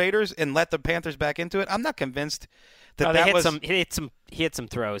the Raiders and let the Panthers back into it. I'm not convinced he hit some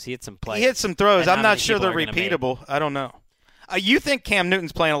throws. He hit some plays. He hit some throws. I'm not sure they're repeatable. I don't know. You think Cam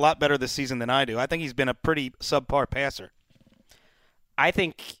Newton's playing a lot better this season than I do. I think he's been a pretty subpar passer. I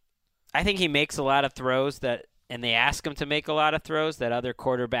think he makes a lot of throws and they ask him to make a lot of throws that other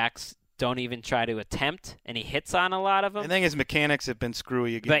quarterbacks don't even try to attempt, and he hits on a lot of them. I think his mechanics have been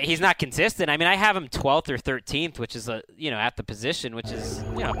screwy again. But he's not consistent. I mean, I have him 12th or 13th, which is at the position, which is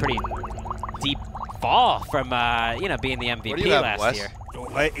a pretty deep fall from being the MVP last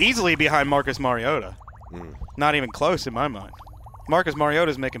year. Easily behind Marcus Mariota. Not even close in my mind. Marcus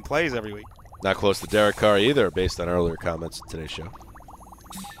Mariota's making plays every week. Not close to Derek Carr either, based on earlier comments in today's show.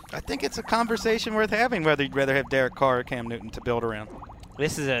 I think it's a conversation worth having whether you'd rather have Derek Carr or Cam Newton to build around.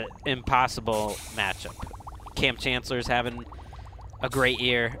 This is an impossible matchup. Cam Chancellor's having a great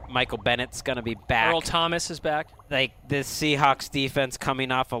year. Michael Bennett's going to be back. Earl Thomas is back. Like, this Seahawks defense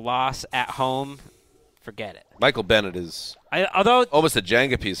coming off a loss at home, forget it. Michael Bennett is although almost a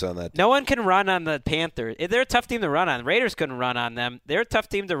Jenga piece on that. No one can run on the Panthers. They're a tough team to run on. The Raiders couldn't run on them. They're a tough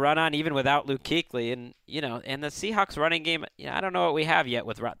team to run on even without Luke Kuechly. And, and the Seahawks running game, I don't know what we have yet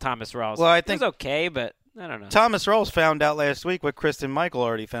with Thomas Rawls. Well, I think it was okay, but I don't know. Thomas Rawls found out last week what Kristen Michael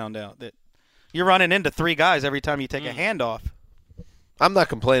already found out, that you're running into 3 guys every time you take a handoff. I'm not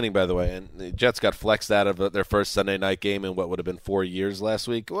complaining, by the way. And the Jets got flexed out of their first Sunday night game in what would have been 4 years last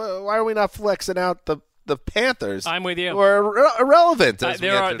week. Why are we not flexing out the Panthers? I'm with you. Who are irrelevant as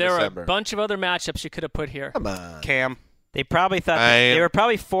there are December. A bunch of other matchups you could have put here. Come on. Cam. They probably thought they were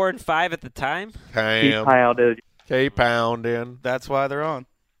probably 4-5 at the time. Cam. K-pounding. That's why they're on.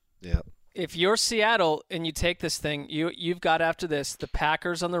 Yeah. If you're Seattle and you take this thing, you've got after this the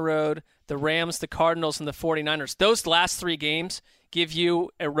Packers on the road, the Rams, the Cardinals, and the 49ers. Those last 3 games give you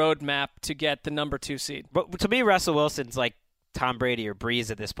a roadmap to get the number 2 seed. But to me, Russell Wilson's like Tom Brady or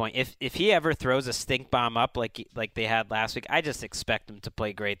Breeze at this point. If he ever throws a stink bomb up like they had last week, I just expect him to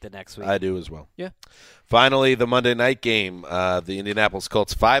play great the next week. I do as well. Yeah. Finally, the Monday night game, the Indianapolis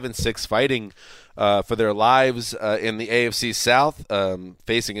Colts 5-6 fighting for their lives in the AFC South,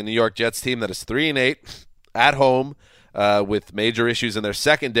 facing a New York Jets team that is 3-8 at home with major issues in their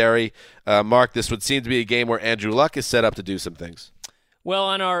secondary. Mark, this would seem to be a game where Andrew Luck is set up to do some things. Well,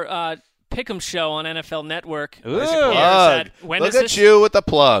 on our Pick'em show on NFL Network. Ooh. Plug. When Look is at this? you with the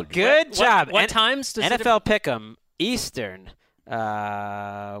plug. Good job. What times does NFL Pick'em Eastern?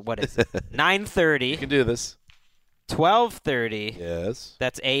 What is it? 9:30. You can do this. 12:30. Yes.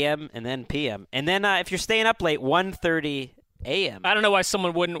 That's a.m. and then p.m. And then if you're staying up late, 1:30 a.m. I don't know why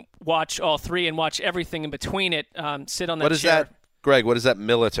someone wouldn't watch all three and watch everything in between it. Sit on that What is chair. that, Greg? What is that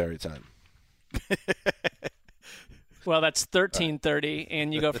military time? Well, that's 13:30,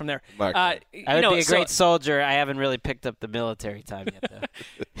 and you go from there. Mark. I would be a great soldier. I haven't really picked up the military time yet,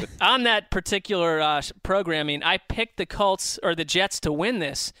 though. On that particular programming, I picked the Colts or the Jets to win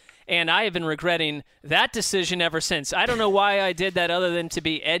this, and I have been regretting that decision ever since. I don't know why I did that other than to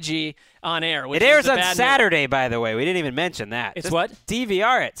be edgy on air. It airs on Saturday, by the way. We didn't even mention that. It's Just what?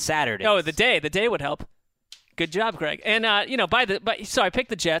 DVR at Saturday. Oh, the day would help. Good job, Greg. And so I picked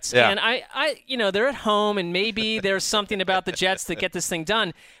the Jets, Yeah. and I they're at home, and maybe there's something about the Jets that get this thing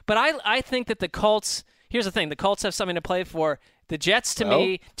done. But I think that the Colts. Here's the thing: the Colts have something to play for. The Jets, to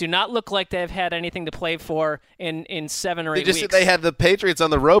me, do not look like they've had anything to play for in 7 or 8 weeks. They had the Patriots on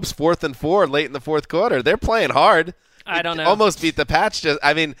the ropes, 4th and 4, late in the fourth quarter. They're playing hard. I don't know. Almost beat the Pats.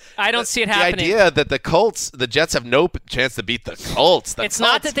 I don't see it happening. The idea that the Jets have no chance to beat the Colts. It's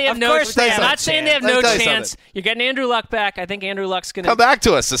not that they have no chance. I'm not saying they have no chance. You're getting Andrew Luck back. I think Andrew Luck's going to come back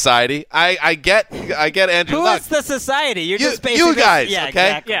to us, society. I get Andrew Who Luck. is the society? You're just basically you guys, yeah, okay?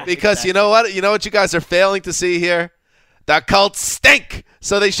 Exactly. Yeah. Because you know what? You know what you guys are failing to see here? The Colts stink,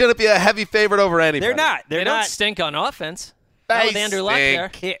 so they shouldn't be a heavy favorite over anybody. They're not. They don't stink on offense. Not with Andrew Luck there.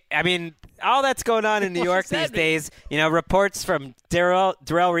 I mean, all that's going on in New York these days. Reports from Darrell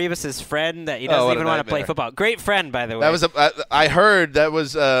Revis's friend that he doesn't even want to play football. Great friend, by the way. That was I heard that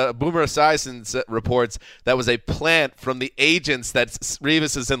was Boomer Esiason's reports. That was a plant from the agents that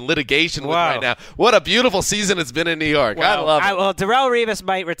Revis is in litigation with right now. What a beautiful season it's been in New York. I love it. Well, Darrell Revis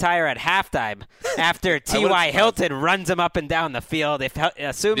might retire at halftime after T.Y. Hilton runs him up and down the field.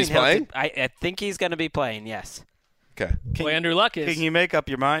 Assuming He's Hilton, playing? I think he's going to be playing. Yes. Okay. Andrew Luck is. Can you make up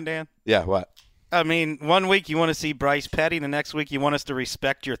your mind, Dan? Yeah. What? I mean, one week you want to see Bryce Petty, the next week you want us to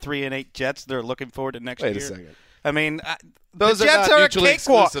respect your 3-8 Jets. They're looking forward to next year. Wait a second. I mean, Those the are Jets not are a mutually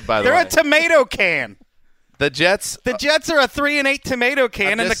cakewalk. exclusive, by the They're way. a tomato can. The Jets. The Jets are a 3-8 tomato can,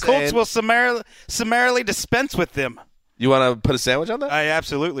 I'm and the just Colts saying- will summarily dispense with them. You want to put a sandwich on that? I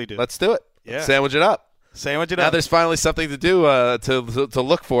absolutely do. Let's do it. Yeah. Sandwich it up. Sandwich it Now up. there's finally something to do to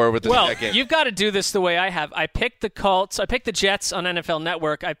look for with this game. You've got to do this the way I have. I picked the Colts. I picked the Jets on NFL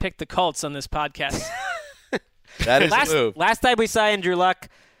Network. I picked the Colts on this podcast. That is a move. Last time we saw Andrew Luck,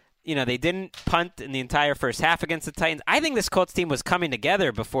 they didn't punt in the entire first half against the Titans. I think this Colts team was coming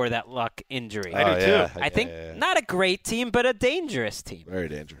together before that Luck injury. I do too. I think not a great team, but a dangerous team. Very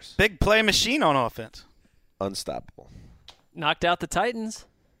dangerous. Big play machine on offense. Unstoppable. Knocked out the Titans.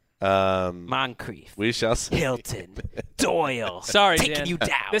 Moncrief, We shall see. Hilton, Doyle. Sorry, taking Dan. you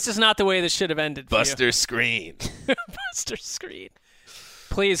down. This is not the way this should have ended for Buster Screen. you. Buster Screen.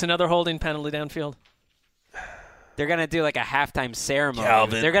 Please, another holding penalty downfield. They're going to do like a halftime ceremony.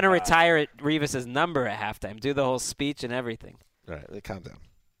 Calvin. They're going to retire Revis's number at halftime, do the whole speech and everything. All right, calm down.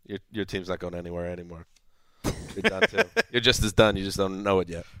 Your team's not going anywhere anymore. You're done too. You're just as done. You just don't know it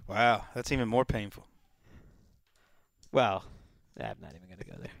yet. Wow, that's even more painful. Well, I'm not even going to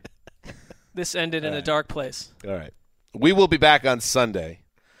go there. This ended in a dark place. All right. We will be back on Sunday,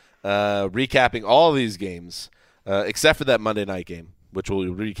 recapping all these games, except for that Monday night game, which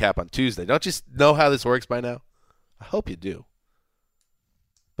we'll recap on Tuesday. Don't you know how this works by now? I hope you do.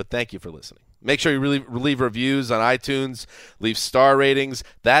 But thank you for listening. Make sure you leave reviews on iTunes, leave star ratings.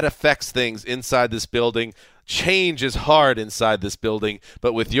 That affects things inside this building. Change is hard inside this building,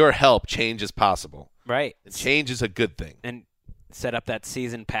 but with your help, change is possible. Right. And change is a good thing. And set up that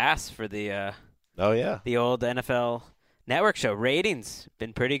season pass for the Oh, yeah. the old NFL Network show. Ratings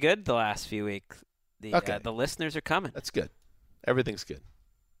been pretty good the last few weeks. The listeners are coming. That's good. Everything's good.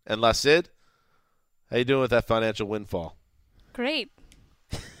 And La Sid, how you doing with that financial windfall? Great.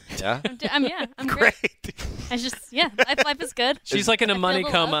 Yeah? I'm great. Life is good. She's like in a I money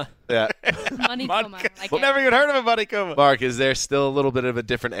feel the coma. Yeah. Money coma. I like it. Never even heard of a money coma. Mark, is there still a little bit of a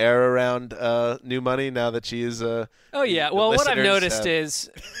different air around new money now that she is Oh, yeah. the Well, what I've listeners noticed have is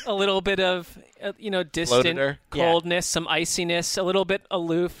a little bit of, floated distant her? coldness, some iciness, a little bit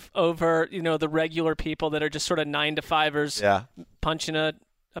aloof over, the regular people that are just sort of 9-to-5ers Yeah. punching a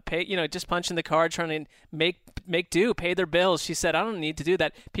pay, just punching the card, trying to make do, pay their bills. She said, I don't need to do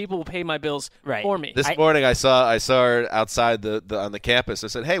that. People will pay my bills for me. This morning I saw her outside on the campus. I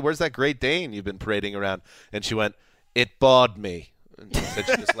said, "Hey, where's that Great Dane you've been parading around?" And she went, "It bawed me." And Sid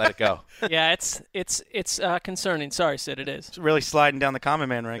should just let it go. Yeah, it's concerning. Sorry, Sid, it is. It's really sliding down the common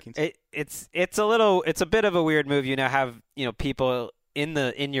man rankings. It's a bit of a weird move. Have people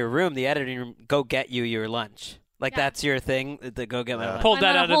in your room, the editing room, go get you your lunch. Like that's your thing, to go get my lunch. Pulled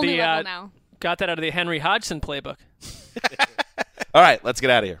that I'm on out a whole of new the level now. got that out of the Henry Hodgson playbook. All right, let's get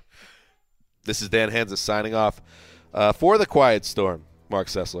out of here. This is Dan Hanzus signing off for the Quiet Storm, Mark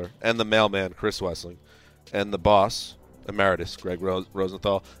Sessler, and the mailman, Chris Wessling, and the boss, Emeritus, Greg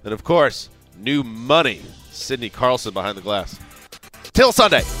Rosenthal, and, of course, new money, Sidney Carlson behind the glass. Till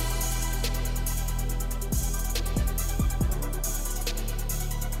Sunday.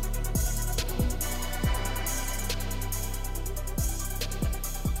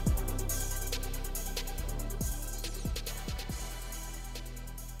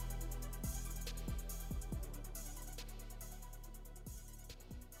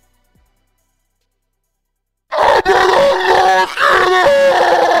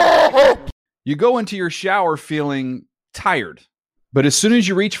 You go into your shower feeling tired, but as soon as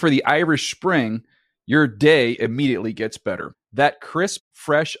you reach for the Irish Spring, your day immediately gets better. That crisp,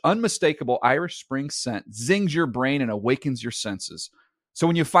 fresh, unmistakable Irish Spring scent zings your brain and awakens your senses. So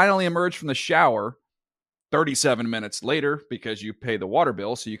when you finally emerge from the shower, 37 minutes later, because you pay the water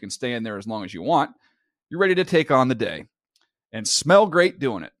bill so you can stay in there as long as you want, you're ready to take on the day and smell great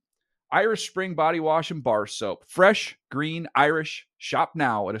doing it. Irish Spring Body Wash and Bar Soap. Fresh, green, Irish. Shop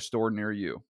now at a store near you.